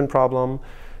Cypher-Immerman problem.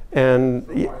 And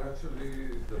so why actually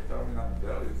the determinant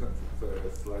there isn't it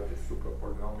a slightly super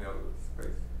polynomial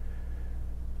space?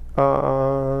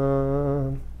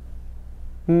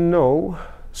 No,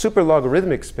 super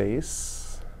logarithmic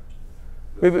space.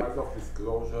 The size of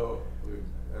disclosure,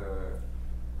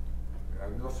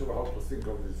 I'm not sure how to think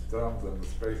of these terms and the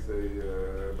space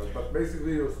but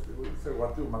basically you say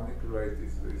what you manipulate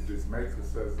is these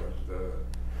matrices and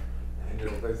in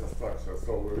your data structure.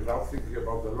 So without thinking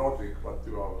about the logic, what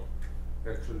you are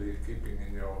actually keeping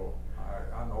in your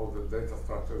unordered data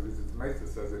structures is its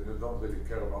matrices, and you don't really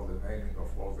care about the naming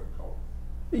of rows and columns.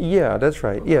 Yeah, that's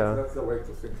right. So that's the way to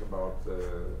think about.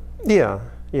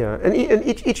 And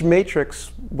each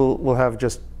matrix will have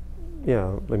just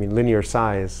linear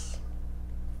size,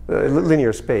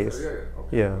 linear space.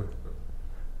 Okay.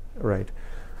 Right.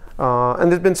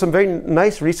 And there's been some very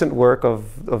nice recent work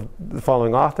of the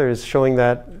following authors showing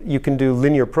that you can do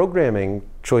linear programming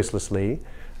choicelessly,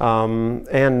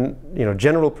 and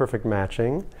general perfect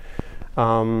matching,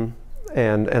 and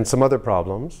some other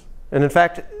problems. And in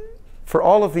fact, for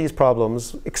all of these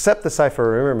problems, except the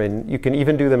Cypher-Immerman, you can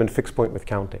even do them in fixed point with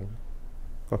counting.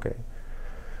 Okay.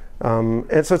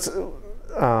 And so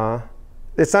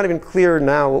it's not even clear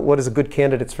now what is a good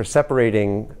candidates for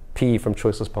separating P from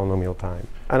choiceless polynomial time.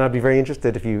 And I'd be very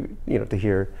interested if to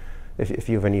hear if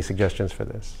you have any suggestions for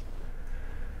this.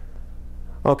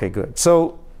 Okay, good.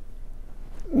 So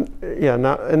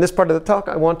now in this part of the talk,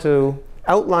 I want to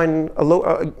outline I'm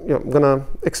going to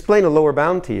explain a lower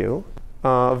bound to you,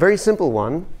 a very simple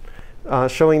one,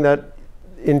 showing that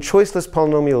in choiceless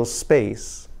polynomial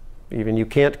space, even you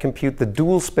can't compute the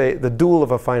dual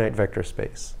of a finite vector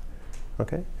space.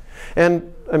 Okay,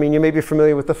 and I mean you may be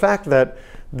familiar with the fact that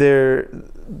the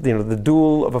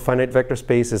dual of a finite vector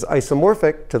space is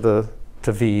isomorphic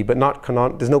to V, but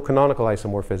there's no canonical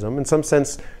isomorphism. In some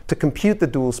sense, to compute the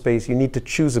dual space, you need to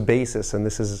choose a basis, and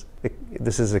this is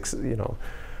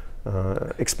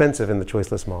expensive in the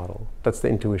choiceless model. That's the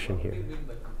intuition here. What do you mean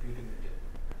by computing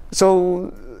it?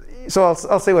 So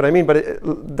I'll say what I mean, but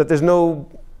that there's no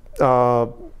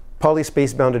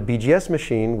polyspace bounded BGS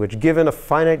machine, which given a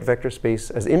finite vector space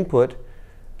as input,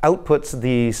 outputs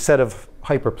the set of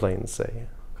hyperplanes, say.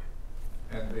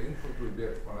 And the input will be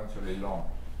exponentially long.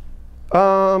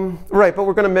 Right, but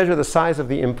we're going to measure the size of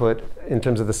the input in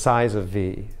terms of the size of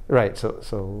V. Right, so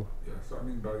Yeah, so I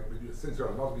mean, since you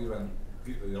are not given,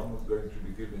 you're almost going to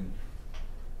be given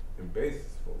a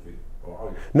basis for V, or are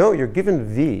you? No, you're given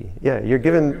V. Yeah, you're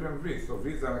given V, so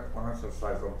V is an exponential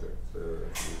size object.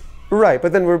 Right,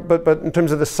 but then but in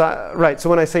terms of the size, right, so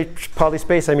when I say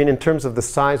polyspace, I mean in terms of the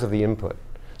size of the input.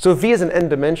 So if V is an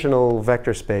n-dimensional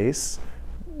vector space,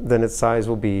 then its size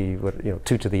will be,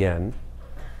 2 to the n.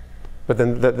 But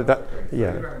then that Okay. So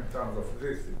yeah. even in terms of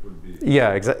this, it would be.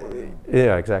 Yeah, exactly.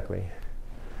 Yeah, exactly.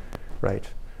 Right.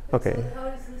 Okay. So how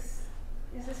is this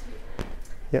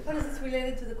how is this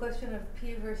related to the question of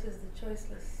P versus the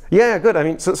choiceless? Yeah, good. I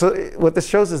mean, so what this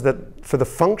shows is that for the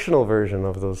functional version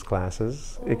of those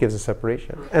classes, it gives a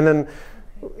separation. And then,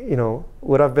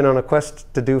 what I've been on a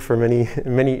quest to do for many,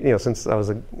 since I was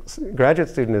a graduate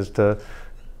student, is to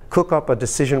cook up a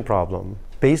decision problem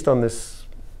based on this,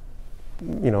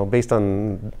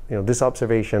 this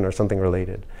observation or something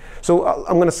related. So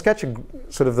I'm going to sketch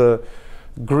sort of the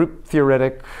group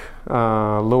theoretic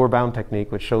lower bound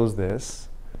technique, which shows this,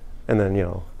 and then,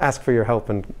 ask for your help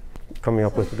in coming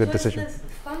up with a good decision.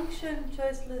 Function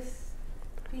choiceless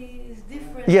P is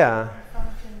different Yeah. from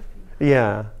function P.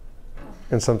 Yeah,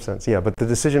 in some sense, yeah. But the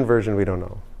decision version, we don't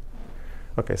know.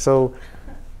 Okay, so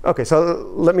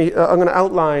let me. I'm going to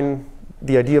outline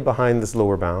the idea behind this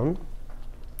lower bound.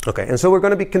 Okay, and so we're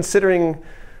going to be considering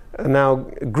now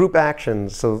group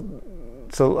actions. So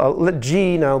I'll let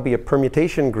G now be a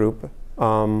permutation group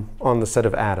on the set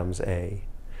of atoms A,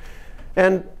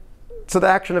 and so the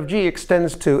action of G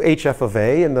extends to HF of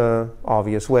A in the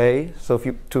obvious way. So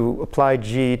to apply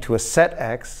G to a set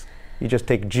X, you just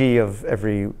take G of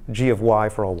Y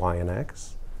for all Y and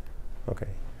X. Okay.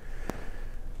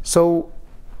 So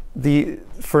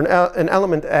for an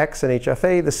element X in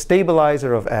HFA, the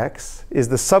stabilizer of X is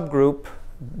the subgroup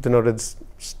denoted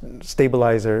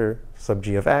stabilizer sub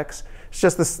G of X. It's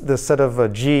just the set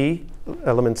of G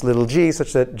elements little g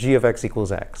such that G of X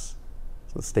equals X.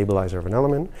 So the stabilizer of an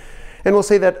element. And we'll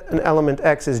say that an element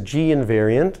X is G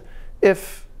invariant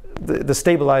if the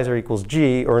stabilizer equals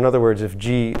G, or in other words, if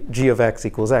G of X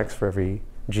equals X for every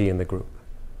G in the group.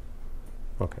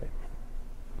 Okay.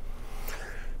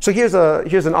 So here's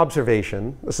an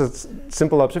observation. This is a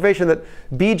simple observation that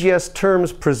BGS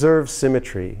terms preserve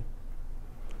symmetry.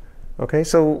 Okay,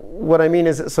 so what I mean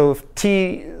is, so if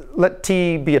let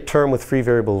T be a term with free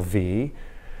variable V,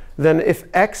 then if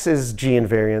X is G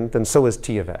invariant, then so is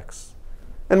T of X.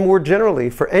 And more generally,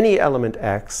 for any element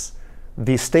X,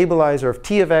 the stabilizer of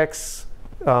T of X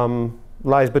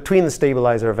lies between the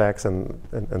stabilizer of X and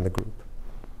the group.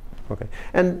 Okay,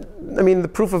 and I mean the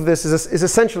proof of this is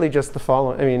essentially just the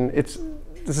following. I mean there's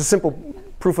a simple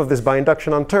proof of this by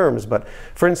induction on terms. But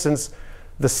for instance,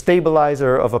 the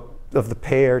stabilizer of the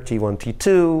pair T1,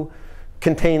 T2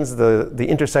 contains the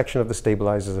intersection of the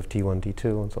stabilizers of T1,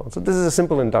 T2, and so on. So this is a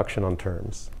simple induction on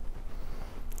terms.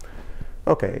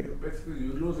 Okay. Basically,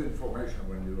 you lose information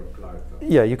when you apply them.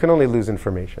 Yeah, you can only lose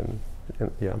information.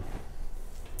 Yeah.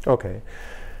 Okay.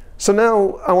 So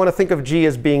now I want to think of G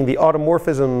as being the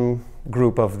automorphism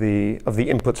group of the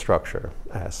input structure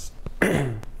S.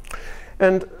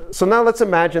 And so now let's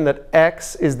imagine that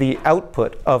X is the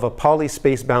output of a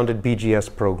polyspace bounded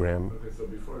BGS program. Okay, so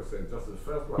before I say just the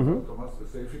first one, I want to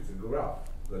say if it's a graph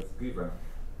that's given,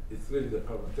 it's really the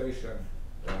permutation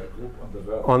group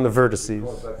on the vertices.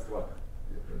 Because that's what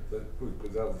that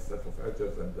preserves the set of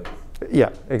edges, and that's. Yeah,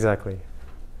 exactly.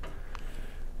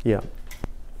 Yeah.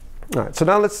 All right. So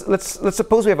now let's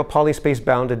suppose we have a polyspace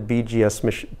bounded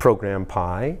BGS program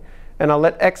pi, and I'll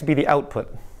let X be the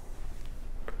output.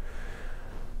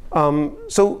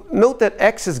 So note that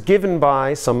X is given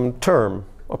by some term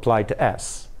applied to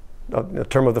S, a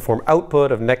term of the form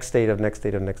output of next state of next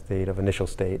state of next state of initial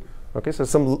state. Okay, so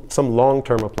some long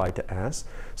term applied to S.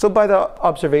 So by the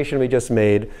observation we just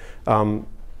made,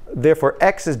 therefore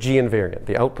X is G invariant.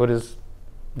 The output is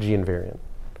G invariant.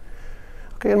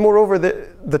 Okay, and moreover,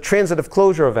 the transitive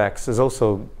closure of X is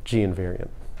also G invariant.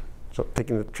 So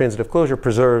taking the transitive closure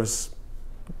preserves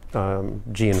G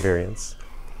invariance.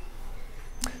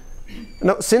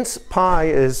 Now, since pi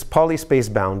is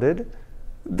polyspace bounded,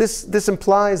 this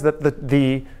implies that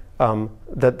the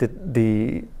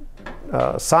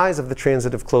size of the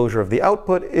transitive closure of the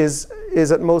output is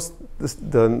at most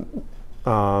the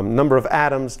number of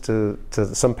atoms to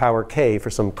some power k for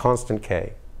some constant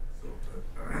k.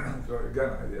 So again,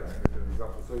 an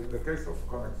example. So in the case of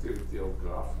connectivity of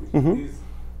graphs, which is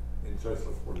in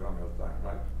choiceless polynomial time,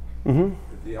 right?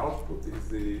 The output is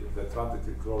the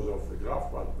transitive closure of the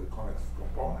graph, but the connex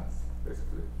components,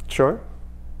 basically. Sure.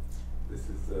 This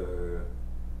is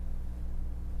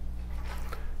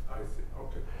I see.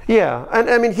 Okay. Yeah, and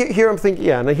I mean here I'm thinking.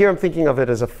 Yeah, and here I'm thinking of it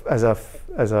as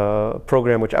a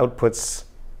program which outputs.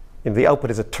 The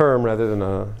output is a term rather than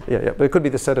a But it could be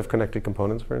the set of connected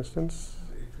components, for instance.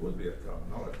 It would be a term.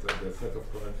 No, it's the set of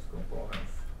connected components.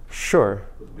 Sure.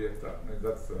 Could be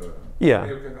that's Yeah.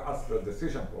 you can ask the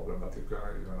decision problem, but you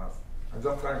cannot even ask. I'm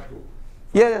just trying to.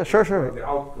 Yeah, sure, sure. The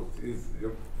output is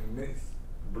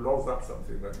blows up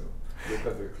something when you look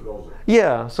at the closure.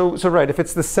 Yeah. So right. If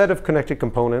it's the set of connected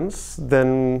components,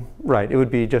 then right, it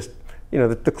would be just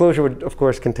the closure would of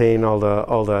course contain all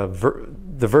the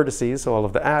vertices, so all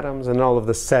of the atoms, and all of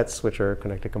the sets which are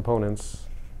connected components.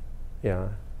 Yeah.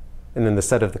 And then the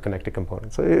set of the connected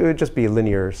components. So it would just be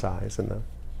linear size in the.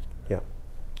 Yeah.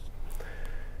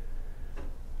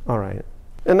 All right.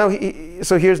 And now,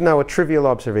 so here's now a trivial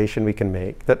observation we can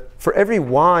make, that for every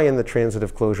y in the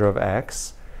transitive closure of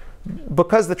x,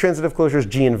 because the transitive closure is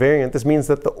G invariant, this means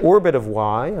that the orbit of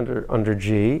y under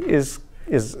G is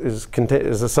a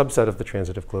subset of the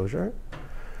transitive closure.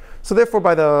 So therefore,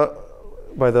 by the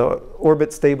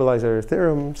orbit stabilizer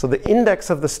theorem, so the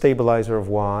index of the stabilizer of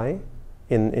y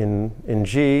in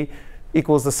G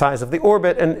equals the size of the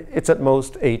orbit, and it's at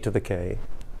most a to the k.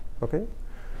 Okay?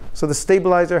 So the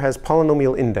stabilizer has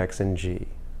polynomial index in G.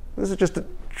 This is just a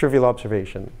trivial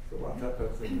observation. So what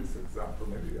happens in this example?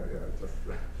 Maybe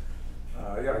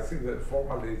I think that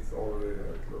formally it's all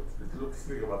it looks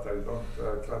clear, but I don't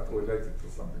try to relate it to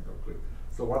something concrete.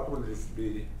 So what will this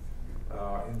be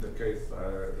in the case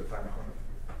that I'm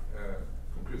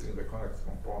computing the convex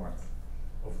components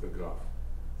of the graph?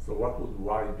 So what would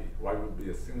y be? Y would be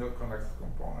a single convex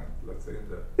component, let's say in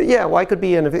the... Yeah, y could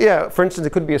be, for instance,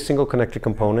 it could be a single connected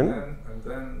component. And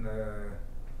then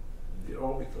the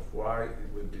orbit of y,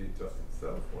 it will be just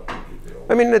itself. What would be the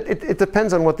orbit? I mean, it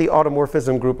depends on what the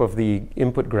automorphism group of the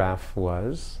input graph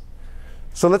was.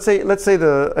 So let's say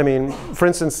for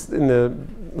instance,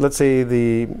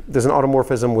 there's an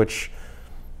automorphism which,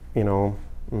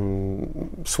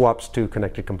 swaps two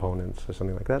connected components or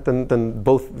something like that, then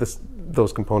both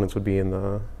those components would be in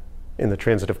the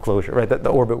transitive closure, right? That the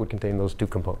orbit would contain those two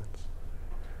components.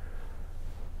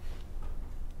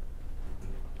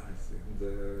 I see.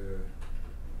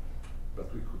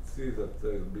 But we could see that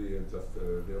there will be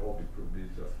the orbit would be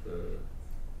just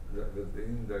the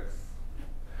index.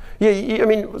 Yeah,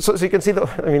 so you can see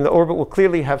the orbit will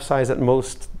clearly have size at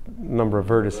most number of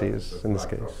vertices in this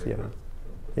case. Okay,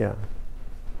 yeah.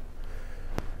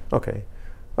 Okay.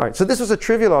 All right. So this was a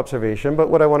trivial observation, but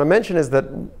what I want to mention is that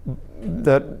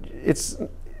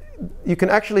you can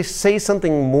actually say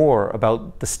something more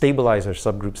about the stabilizer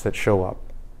subgroups that show up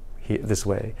this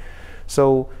way.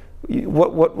 So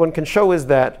what one can show is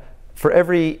that for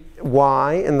every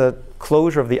y in the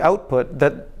closure of the output,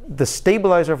 that the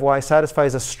stabilizer of y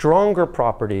satisfies a stronger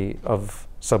property of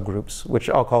subgroups, which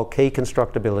I'll call k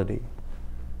constructibility.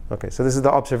 Okay. So this is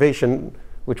the observation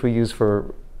which we use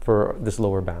for this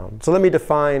lower bound. So let me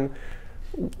define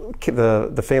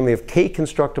the family of k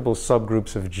constructible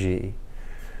subgroups of G.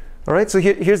 All right, so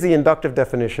here's the inductive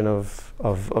definition of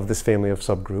this family of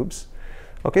subgroups.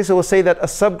 Okay, so we'll say that a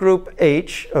subgroup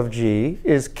H of G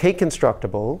is k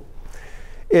constructible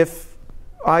if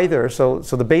either, so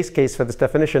the base case for this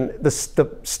definition, the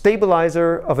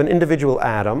stabilizer of an individual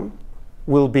atom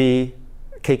will be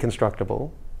k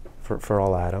constructible for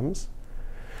all atoms.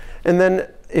 And then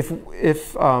if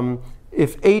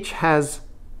H has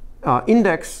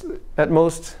index at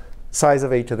most size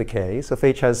of a to the k, so if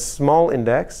H has small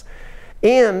index,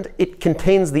 and it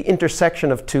contains the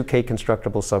intersection of two k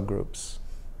constructible subgroups,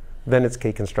 then it's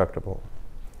k constructible.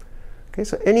 Okay,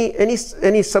 so any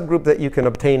subgroup that you can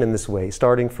obtain in this way,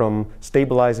 starting from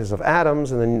stabilizers of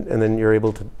atoms, and then you're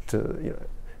able to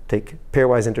take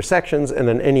pairwise intersections, and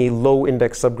then any low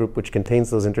index subgroup which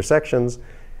contains those intersections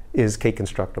is k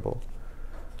constructible.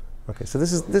 Okay, so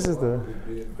this is the.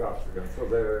 So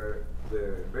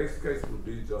the base case would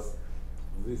be just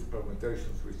these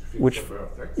permutations which fit the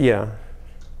vertex. Yeah.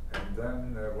 And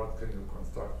then what can you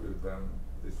construct with them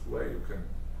this way? You can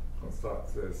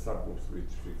construct subgroups which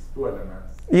fix two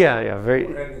elements. Yeah, very.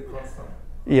 Or any constant.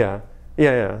 Yeah.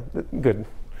 Good.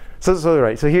 So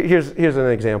right. So here's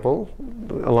an example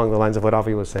along the lines of what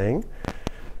Avi was saying.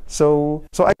 So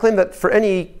I claim that for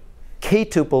any k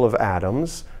tuple of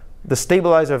atoms, the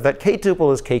stabilizer of that k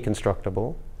tuple is k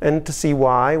constructible. And to see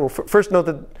why, well, first note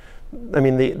that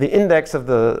the index of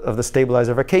the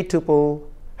stabilizer of a k tuple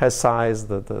has size.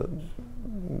 The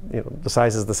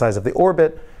size is the size of the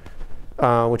orbit,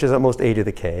 which is at most a to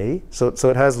the k. So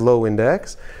it has low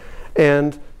index,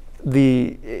 and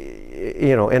the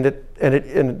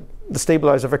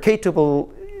stabilizer of a k tuple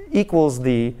equals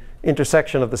the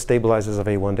intersection of the stabilizers of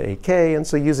a1 to ak, and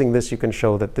so using this you can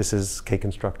show that this is k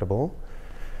constructible.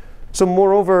 So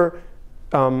moreover,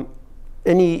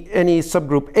 any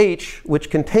subgroup H which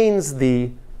contains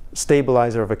the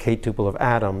stabilizer of a k tuple of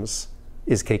atoms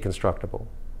is k constructible.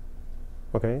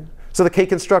 Okay, So the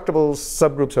k-constructible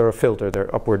subgroups are a filter.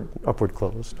 They're upward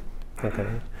closed. Okay.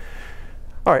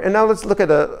 All right, and now let's look at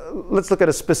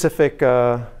a specific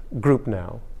group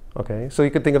now. Okay, so you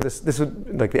could think of this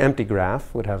would, like the empty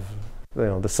graph would have,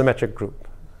 the symmetric group.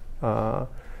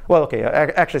 Well, okay,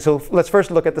 actually, so let's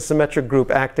first look at the symmetric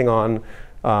group acting on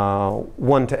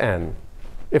 1 to n.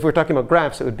 If we're talking about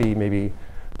graphs, it would be maybe,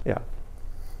 yeah.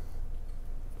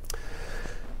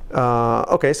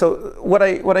 Okay, so what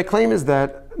I claim is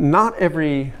that not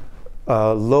every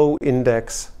low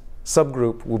index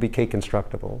subgroup will be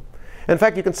k-constructible. In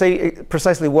fact, you can say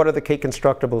precisely what are the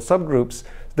k-constructible subgroups.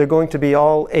 They're going to be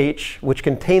all H, which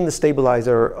contain the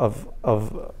stabilizer of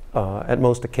at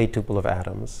most a k-tuple of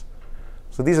atoms.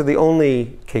 So these are the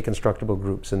only k-constructible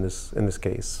groups in this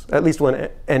case, at least when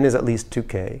n is at least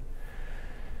 2k.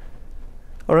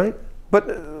 All right?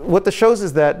 But what this shows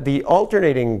is that the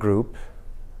alternating group,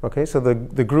 okay, so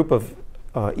the group of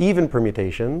even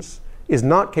permutations, is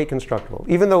not k-constructible.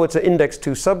 Even though it's an index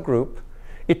 2 subgroup,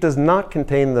 it does not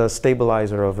contain the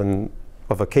stabilizer of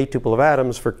a k-tuple of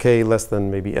atoms for k less than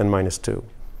maybe n minus 2.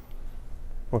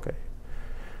 Okay.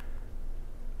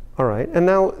 All right. And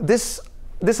now this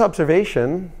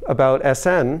observation about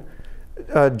Sn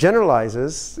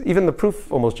generalizes, even the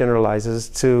proof almost generalizes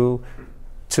to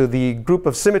the group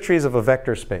of symmetries of a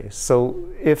vector space. So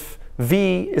if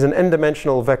V is an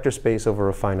n-dimensional vector space over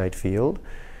a finite field,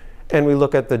 and we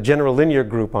look at the general linear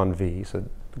group on V, so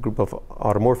the group of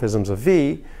automorphisms of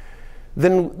V,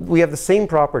 then we have the same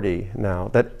property now,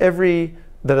 that a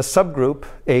subgroup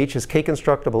H is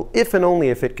k-constructible if and only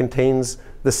if it contains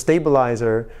the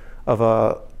stabilizer of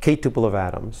a k-tuple of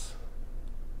atoms.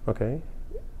 Okay?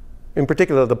 In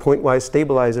particular, the pointwise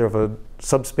stabilizer of a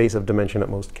subspace of dimension at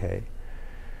most k.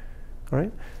 All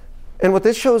right? And what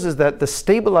this shows is that the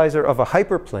stabilizer of a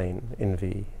hyperplane in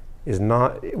V is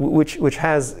not, which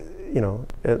has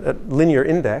a linear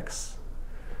index,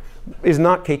 is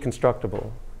not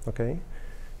k-constructible. Okay?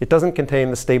 It doesn't contain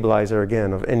the stabilizer,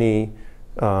 again, of any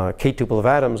k-tuple of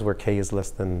atoms where k is less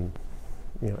than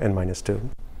n minus 2.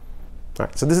 All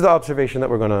right, so this is the observation that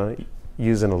we're going to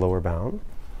use in a lower bound.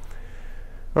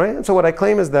 All right, and so what I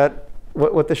claim is that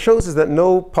what this shows is that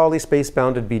no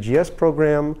polyspace-bounded BGS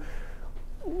program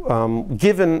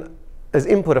given as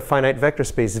input a finite vector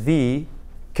space V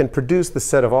can produce the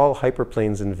set of all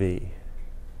hyperplanes in V.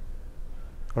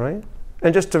 All right?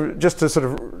 And just to sort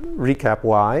of recap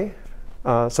why.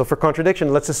 So for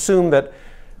contradiction, let's assume that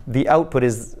the output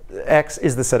is X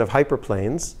is the set of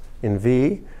hyperplanes in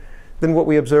V. Then what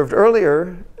we observed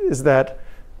earlier is that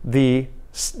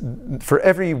for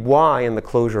every Y in the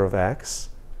closure of X,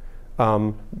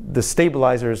 the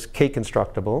stabilizer is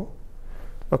k-constructible.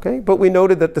 Okay? But we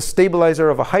noted that the stabilizer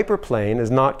of a hyperplane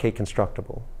is not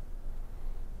k-constructible.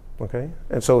 Okay?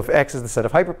 And so if X is the set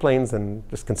of hyperplanes, then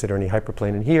just consider any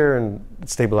hyperplane in here, and the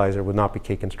stabilizer would not be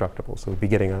k-constructible. So we'd be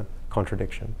getting a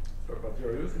contradiction. So, but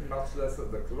you're using much less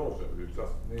of the closure. You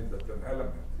just need that an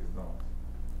element is not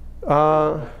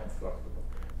constructible.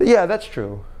 Yeah, that's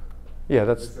true. Yeah,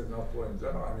 that's. This is not true in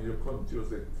general. I mean, you couldn't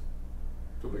use it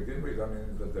to begin with. I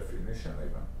mean, the definition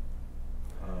even.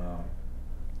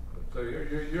 So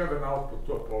you have an output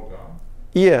to a program.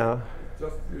 Yeah.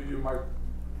 Just you might.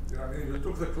 I mean, you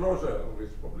took the closure, which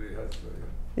probably has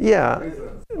yeah.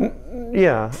 reasons.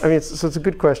 Yeah. I mean, so it's a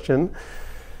good question.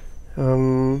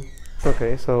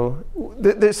 Okay, so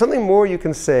there's something more you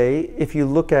can say if you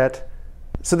look at.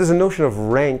 So there's a notion of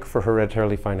rank for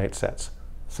hereditarily finite sets.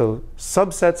 So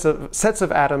sets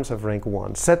of atoms have rank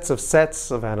 1. Sets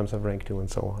of atoms have rank 2, and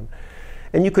so on.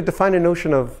 And you could define a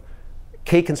notion of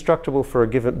k-constructible for a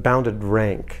given bounded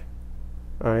rank.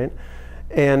 All right.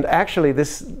 And actually,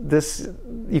 this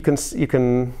you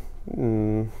can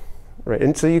right.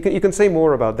 And so you can say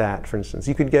more about that. For instance,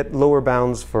 you could get lower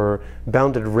bounds for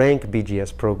bounded rank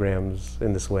BGS programs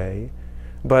in this way.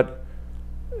 But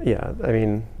yeah, I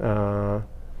mean, yeah,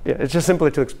 it's just simpler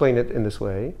to explain it in this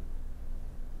way.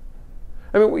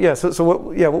 I mean, yeah. So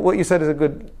what you said is a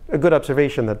good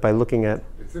observation, that by looking at.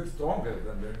 It seems stronger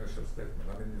than the initial statement.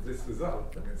 I mean, this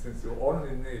result. I mean, since you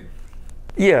only need.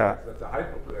 Yeah. That the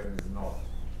hyperplane is not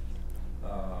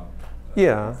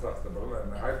yeah. constructible,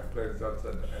 and the hyperplane is just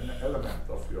an element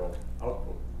of your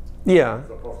output. Yeah. As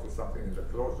opposed to something in the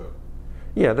closure.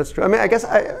 Yeah, that's true. I mean, I guess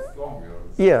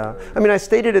yeah. I mean, I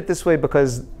stated it this way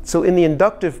because so in the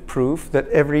inductive proof that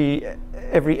every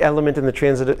element in the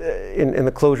transit in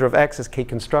the closure of X is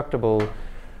k-constructible.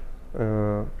 I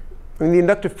mean, the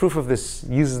inductive proof of this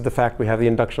uses the fact we have the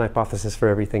induction hypothesis for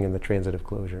everything in the transitive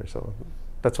closure. So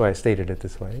that's why I stated it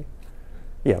this way.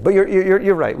 Yeah, but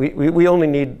you're right. We only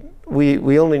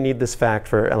need this fact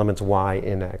for elements Y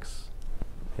in X.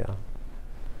 Yeah.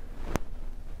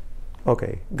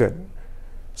 Okay, good.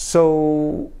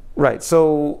 So, right,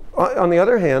 so on the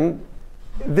other hand,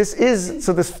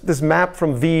 this map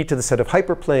from V to the set of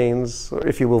hyperplanes, or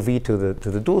if you will, V to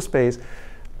the dual space,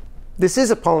 this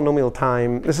is a polynomial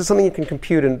time. This is something you can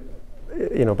compute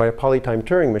by a polytime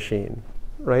Turing machine,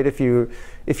 right? If you're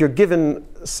given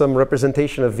some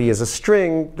representation of V as a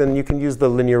string, then you can use the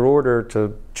linear order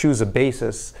to choose a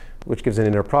basis, which gives an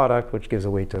inner product, which gives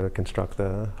a way to construct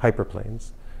the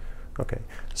hyperplanes. Okay,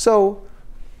 so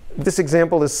this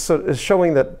example is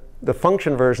showing that the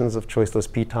function versions of choiceless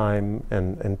p time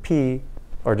and p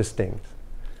are distinct,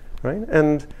 right?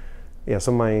 And yeah,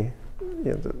 so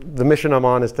the mission I'm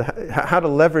on is how to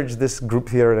leverage this group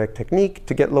theoretic technique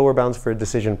to get lower bounds for a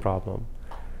decision problem.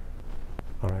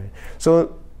 All right.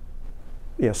 So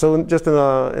yeah, so just in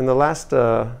the last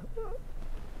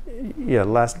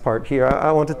last part here,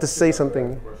 I wanted to say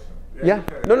something. Yeah.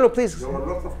 No, please. There were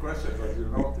lots of questions, as you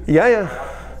noticed. Yeah.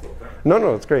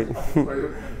 No, it's great. Just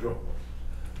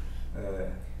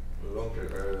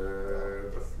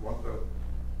wonder,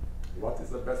 what is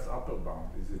the best upper bound?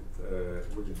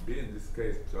 Would it be in this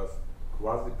case just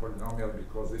quasi-polynomial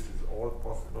because this is all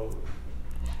possible?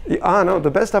 No, the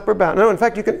best upper bound. No, in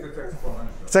fact, you can. It's exponential.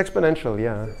 It's exponential,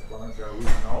 yeah. It's exponential. We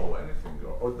know anything,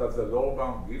 or does the lower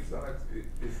bound give some?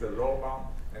 Is the lower bound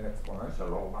an exponential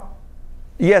lower bound?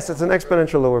 Yes, it's an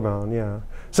exponential lower bound, yeah.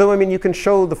 So, I mean, you can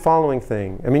show the following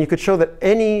thing. I mean, you could show that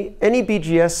any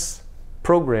BGS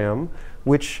program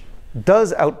which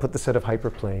does output the set of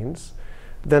hyperplanes,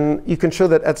 then you can show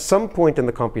that at some point in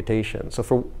the computation.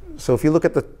 So if you look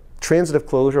at the transitive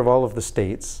closure of all of the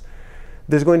states,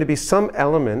 there's going to be some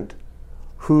element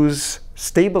whose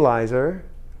stabilizer,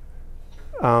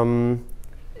 if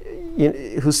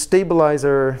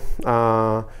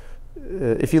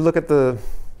you look at the,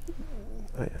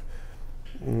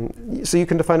 so you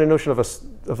can define a notion of a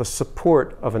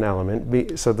support of an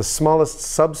element. So the smallest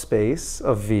subspace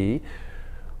of V,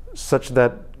 such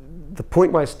that the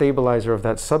pointwise stabilizer of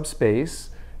that subspace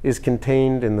is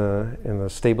contained in the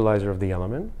stabilizer of the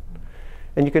element.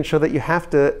 And you can show that you have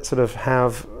to sort of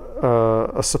have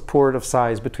a support of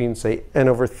size between, say, n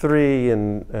over 3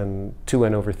 and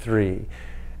 2n over 3.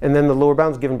 And then the lower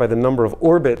bound is given by the number of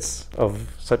orbits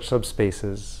of such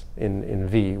subspaces in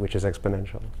V, which is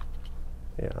exponential.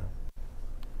 Yeah.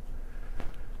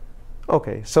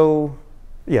 Okay, so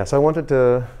yes, I wanted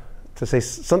to say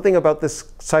something about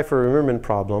this Cipher-Rimmerman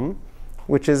problem,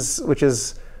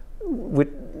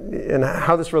 and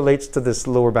how this relates to this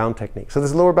lower bound technique. So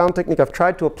this lower bound technique, I've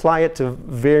tried to apply it to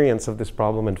variants of this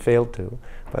problem and failed to.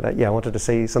 But I wanted to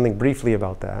say something briefly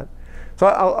about that. So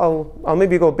I'll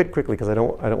maybe go a bit quickly because I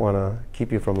don't want to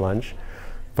keep you from lunch.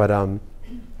 But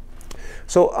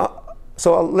so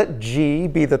I'll let G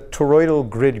be the toroidal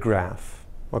grid graph.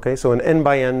 Okay, so an n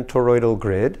by n toroidal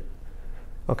grid.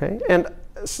 Okay, and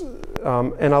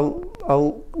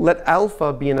I'll let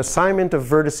alpha be an assignment of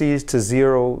vertices to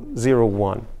 0, 0,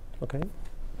 1. Okay.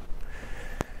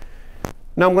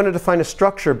 Now I'm going to define a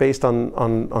structure based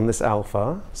on this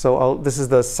alpha. So this is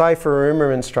the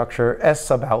Cipher-Rimmerman structure S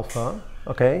sub alpha.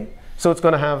 Okay. So it's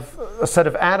going to have a set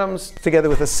of atoms together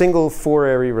with a single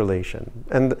four-ary relation.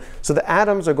 And so the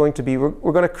atoms are going to be,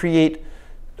 we're going to create,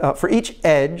 for each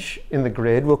edge in the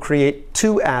grid, we'll create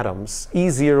two atoms,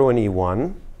 E0 and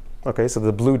E1. Okay, so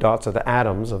the blue dots are the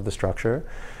atoms of the structure.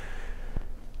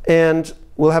 And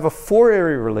we'll have a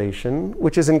four-ary relation,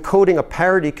 which is encoding a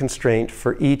parity constraint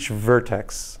for each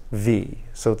vertex V.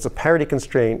 So it's a parity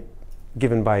constraint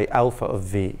given by alpha of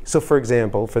V. So for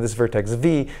example, for this vertex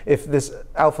V, if this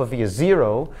alpha V is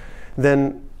 0,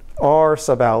 then R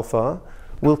sub alpha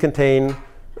will contain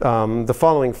the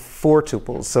following four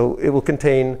tuples. So it will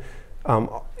contain,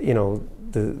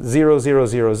 the 0, 0,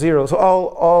 0, 0. So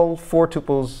all four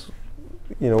tuples,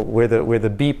 where the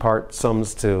B part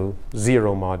sums to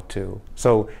 0 mod 2.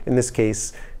 So in this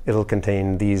case, it'll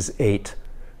contain these 8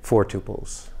 four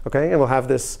tuples. Okay, and we'll have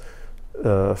this,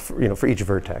 for each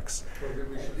vertex. So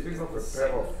we should think of a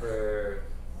pair of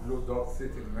blue dots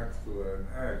sitting next to an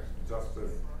edge, just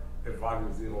as a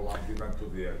value 0, 1 given to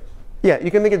the edge. Yeah,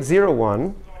 you can make it 0,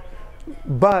 1.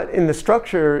 But in the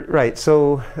structure, right,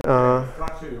 so... in the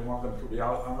structure, you want them to be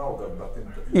unordered, but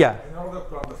in order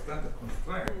to understand the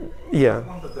constraint, you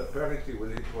want that the parity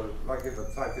will equal, like in the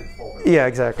Zeiten formula. Yeah,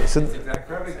 exactly. So it's the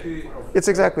parity of it's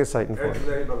exactly a Zeiten formula. Edge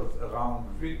labels around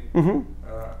V,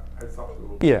 it's up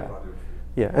to value.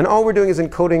 Yeah, and all we're doing is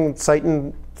encoding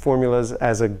Zeiten formulas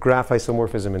as a graph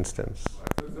isomorphism instance.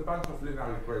 So it's a bunch of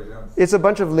linear equations. It's a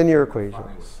bunch of linear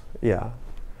equations. Yeah,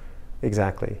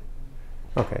 exactly.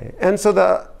 Okay, and so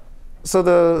the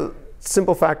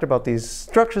simple fact about these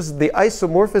structures, the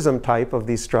isomorphism type of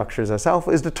these structures S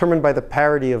alpha is determined by the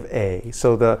parity of A.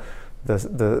 So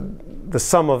the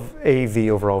sum of AV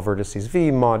over all vertices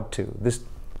V mod 2.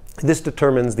 This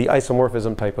determines the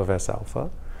isomorphism type of S alpha,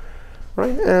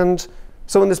 right? And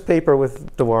so in this paper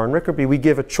with Dewar and Rickerby, we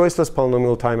give a choiceless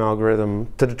polynomial time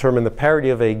algorithm to determine the parity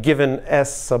of a given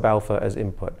S sub alpha as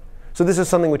input. So this is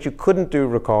something which you couldn't do,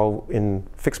 recall, in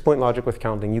fixed point logic with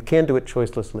counting. You can do it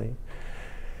choicelessly.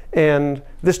 And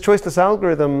this choiceless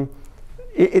algorithm,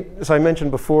 so I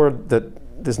mentioned before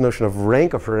that this notion of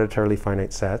rank of hereditarily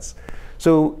finite sets.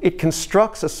 So it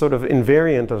constructs a sort of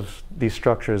invariant of these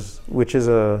structures, which is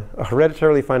a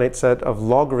hereditarily finite set of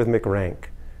logarithmic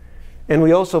rank. And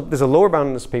we also, there's a lower bound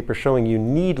in this paper showing you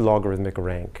need logarithmic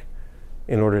rank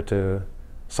in order to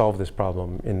solve this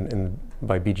problem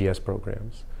by BGS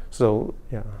programs. So,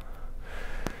 yeah.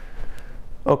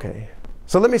 OK.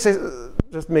 So let me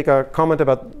just make a comment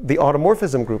about the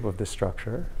automorphism group of this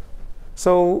structure.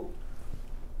 So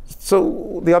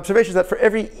the observation is that for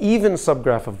every even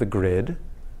subgraph of the grid,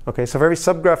 okay, so for every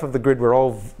subgraph of the grid where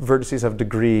all vertices have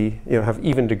have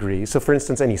even degrees, so for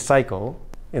instance, any cycle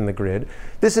in the grid,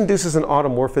 this induces an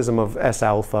automorphism of S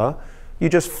alpha. You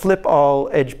just flip all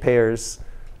edge pairs,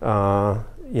 appearing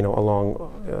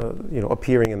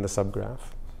in the subgraph.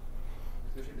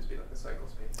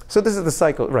 So this is the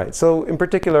cycle, right? So in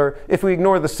particular, if we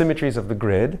ignore the symmetries of the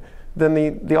grid, then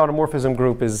the automorphism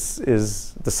group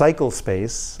is the cycle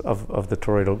space of the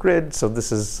toroidal grid. So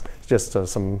this is just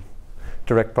some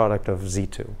direct product of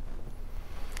Z2.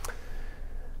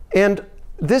 And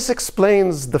this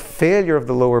explains the failure of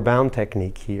the lower bound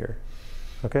technique here,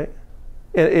 okay?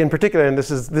 In particular, and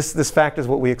this fact is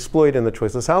what we exploit in the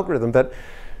choiceless algorithm, that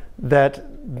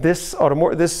this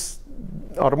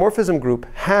automorphism group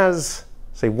has,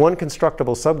 say, one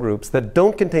constructible subgroups that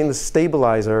don't contain the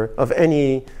stabilizer of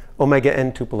any omega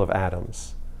n tuple of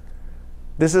atoms.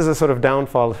 This is a sort of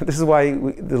downfall. This is why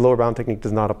the lower bound technique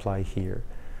does not apply here.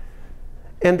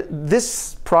 And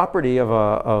this property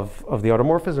of the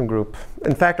automorphism group,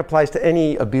 in fact, applies to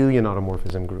any abelian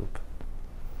automorphism group.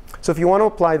 So if you want to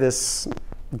apply this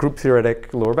group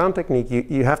theoretic lower bound technique,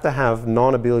 you have to have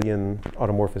non-abelian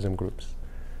automorphism groups.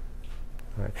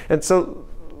 All right. And so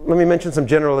let me mention some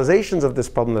generalizations of this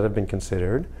problem that have been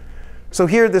considered. So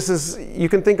here, you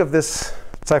can think of this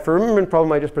Cipher-Rimmerman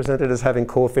problem I just presented as having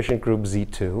coefficient group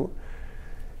Z2.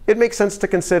 It makes sense to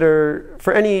consider,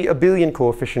 for any abelian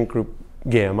coefficient group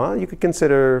gamma, you could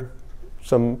consider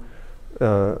some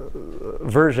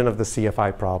version of the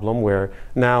CFI problem where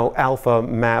now alpha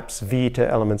maps V to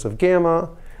elements of gamma,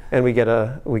 and we get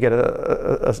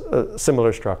a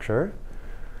similar structure.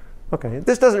 Okay,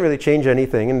 this doesn't really change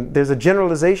anything, and there's a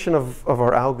generalization of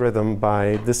our algorithm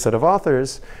by this set of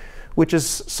authors, which is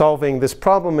solving this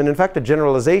problem, and in fact a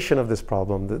generalization of this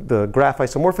problem, the graph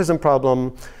isomorphism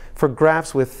problem for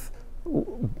graphs with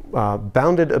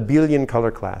bounded abelian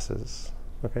color classes.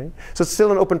 Okay, so it's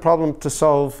still an open problem to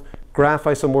solve graph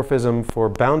isomorphism for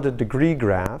bounded degree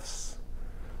graphs,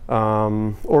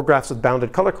 or graphs with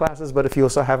bounded color classes, but if you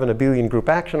also have an abelian group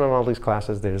action on all these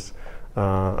classes, there's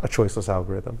a choiceless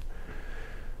algorithm.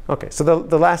 Okay, so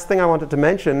the last thing I wanted to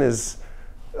mention is,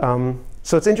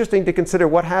 so it's interesting to consider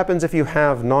what happens if you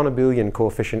have non-abelian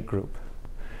coefficient group.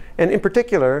 And in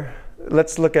particular,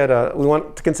 let's look at we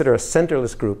want to consider a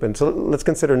centerless group. And so let's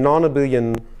consider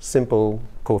non-abelian simple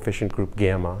coefficient group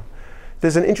gamma.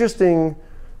 There's an interesting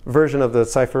version of the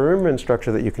Cipher-Rimmerman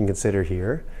structure that you can consider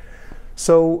here.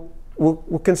 So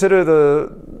we'll consider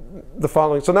the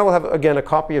following. So now we'll have, again, a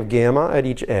copy of gamma at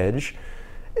each edge.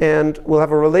 And we'll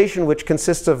have a relation which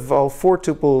consists of all four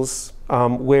tuples,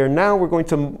 where now we're going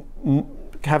to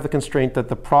have the constraint that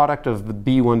the product of the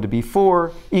B1 to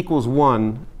B4 equals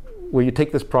 1, where you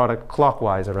take this product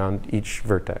clockwise around each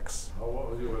vertex. How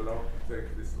are you allowed to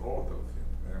take this order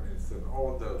thing? I mean, it's an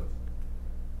order.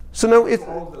 So no, it's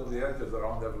order the edges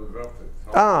around every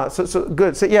vertex. So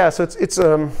good. So yeah, so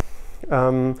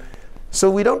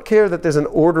so we don't care that there's an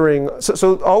ordering.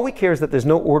 So all we care is that there's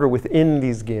no order within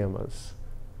these gammas.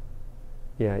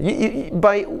 Yeah,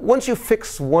 once you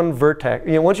fix one vertex,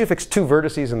 once you fix two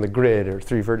vertices in the grid or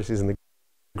three vertices in the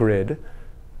grid,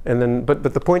 and then, but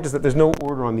the point is that there's no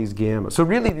order on these gammas. So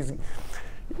really,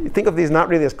 think of these not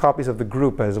really as copies of the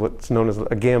group as what's known as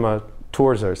a gamma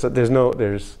torsor. So there's no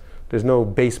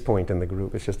base point in the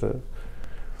group. It's just a,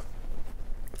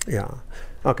 yeah.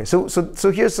 Okay, so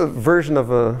here's a version of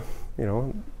a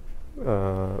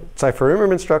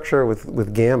Cipher-Rimmerman structure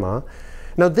with gamma.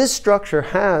 Now this structure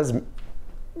has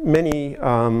many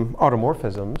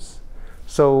automorphisms.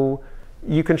 So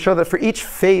you can show that for each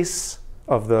face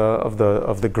of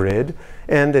the grid,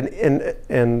 and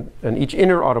each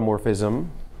inner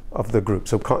automorphism of the group.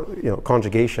 So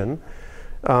conjugation.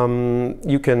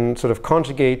 You can sort of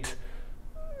conjugate.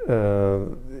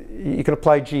 You can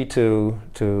apply G to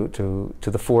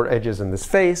the 4 edges in this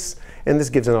face, and this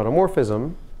gives an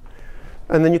automorphism.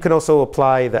 And then you can also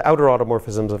apply the outer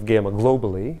automorphisms of gamma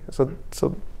globally. So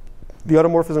the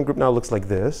automorphism group now looks like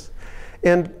this.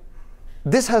 And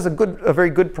this has a very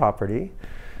good property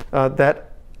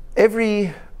that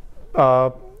every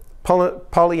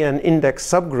poly-n index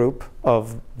subgroup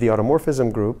of the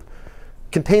automorphism group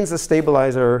contains a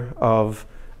stabilizer of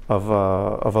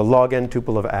a log n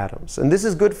tuple of atoms. And this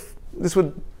is good. This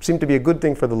would seem to be a good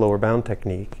thing for the lower bound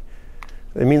technique.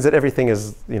 It means that everything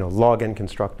is log n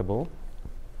constructible.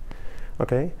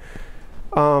 Okay.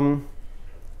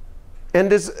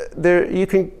 And you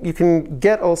can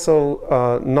get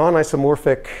also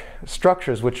non-isomorphic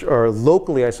structures which are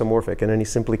locally isomorphic in any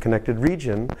simply connected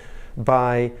region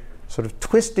by sort of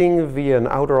twisting via an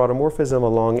outer automorphism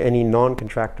along any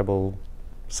non-contractible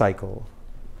cycle.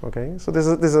 Okay, so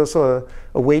there's also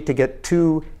a way to get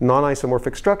 2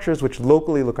 non-isomorphic structures which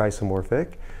locally look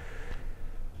isomorphic.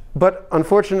 But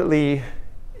unfortunately,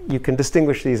 you can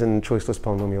distinguish these in choiceless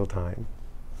polynomial time.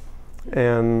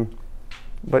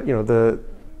 But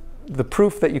the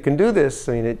proof that you can do this,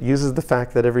 I mean, it uses the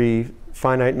fact that every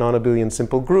finite non-abelian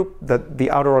simple group, that the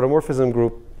outer automorphism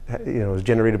group is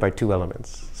generated by 2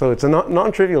 elements. So it's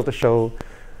non-trivial to show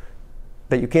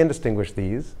that you can distinguish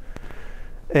these.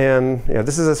 And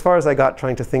this is as far as I got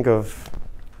trying to think of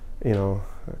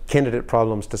candidate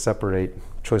problems to separate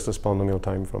choiceless polynomial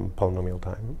time from polynomial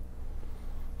time.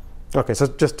 Okay, so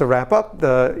just to wrap up,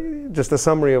 just a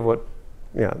summary of what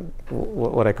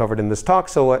I covered in this talk.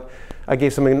 So I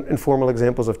gave some informal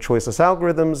examples of choiceless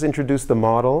algorithms, introduced the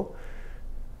model,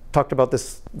 talked about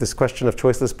this question of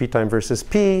choiceless p time versus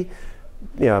p,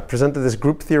 presented this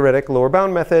group theoretic lower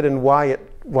bound method and why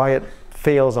it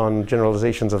fails on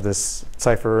generalizations of this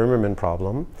Cipher-Immermann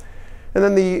problem. And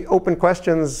then the open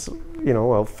questions,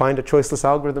 well, find a choiceless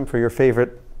algorithm for your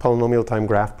favorite polynomial time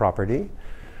graph property,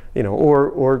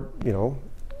 or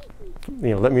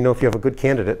let me know if you have a good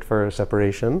candidate for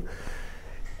separation.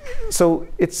 So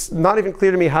it's not even clear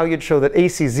to me how you'd show that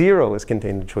AC0 is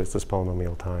contained in choiceless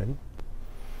polynomial time.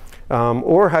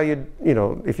 Or how you'd,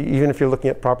 even if you're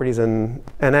looking at properties in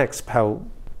NX, how,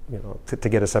 to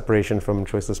get a separation from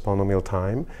choiceless polynomial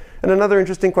time. And another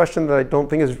interesting question that I don't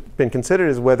think has been considered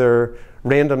is whether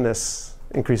randomness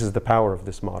increases the power of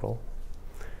this model.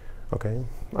 Okay.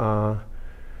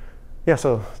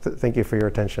 So thank you for your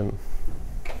attention.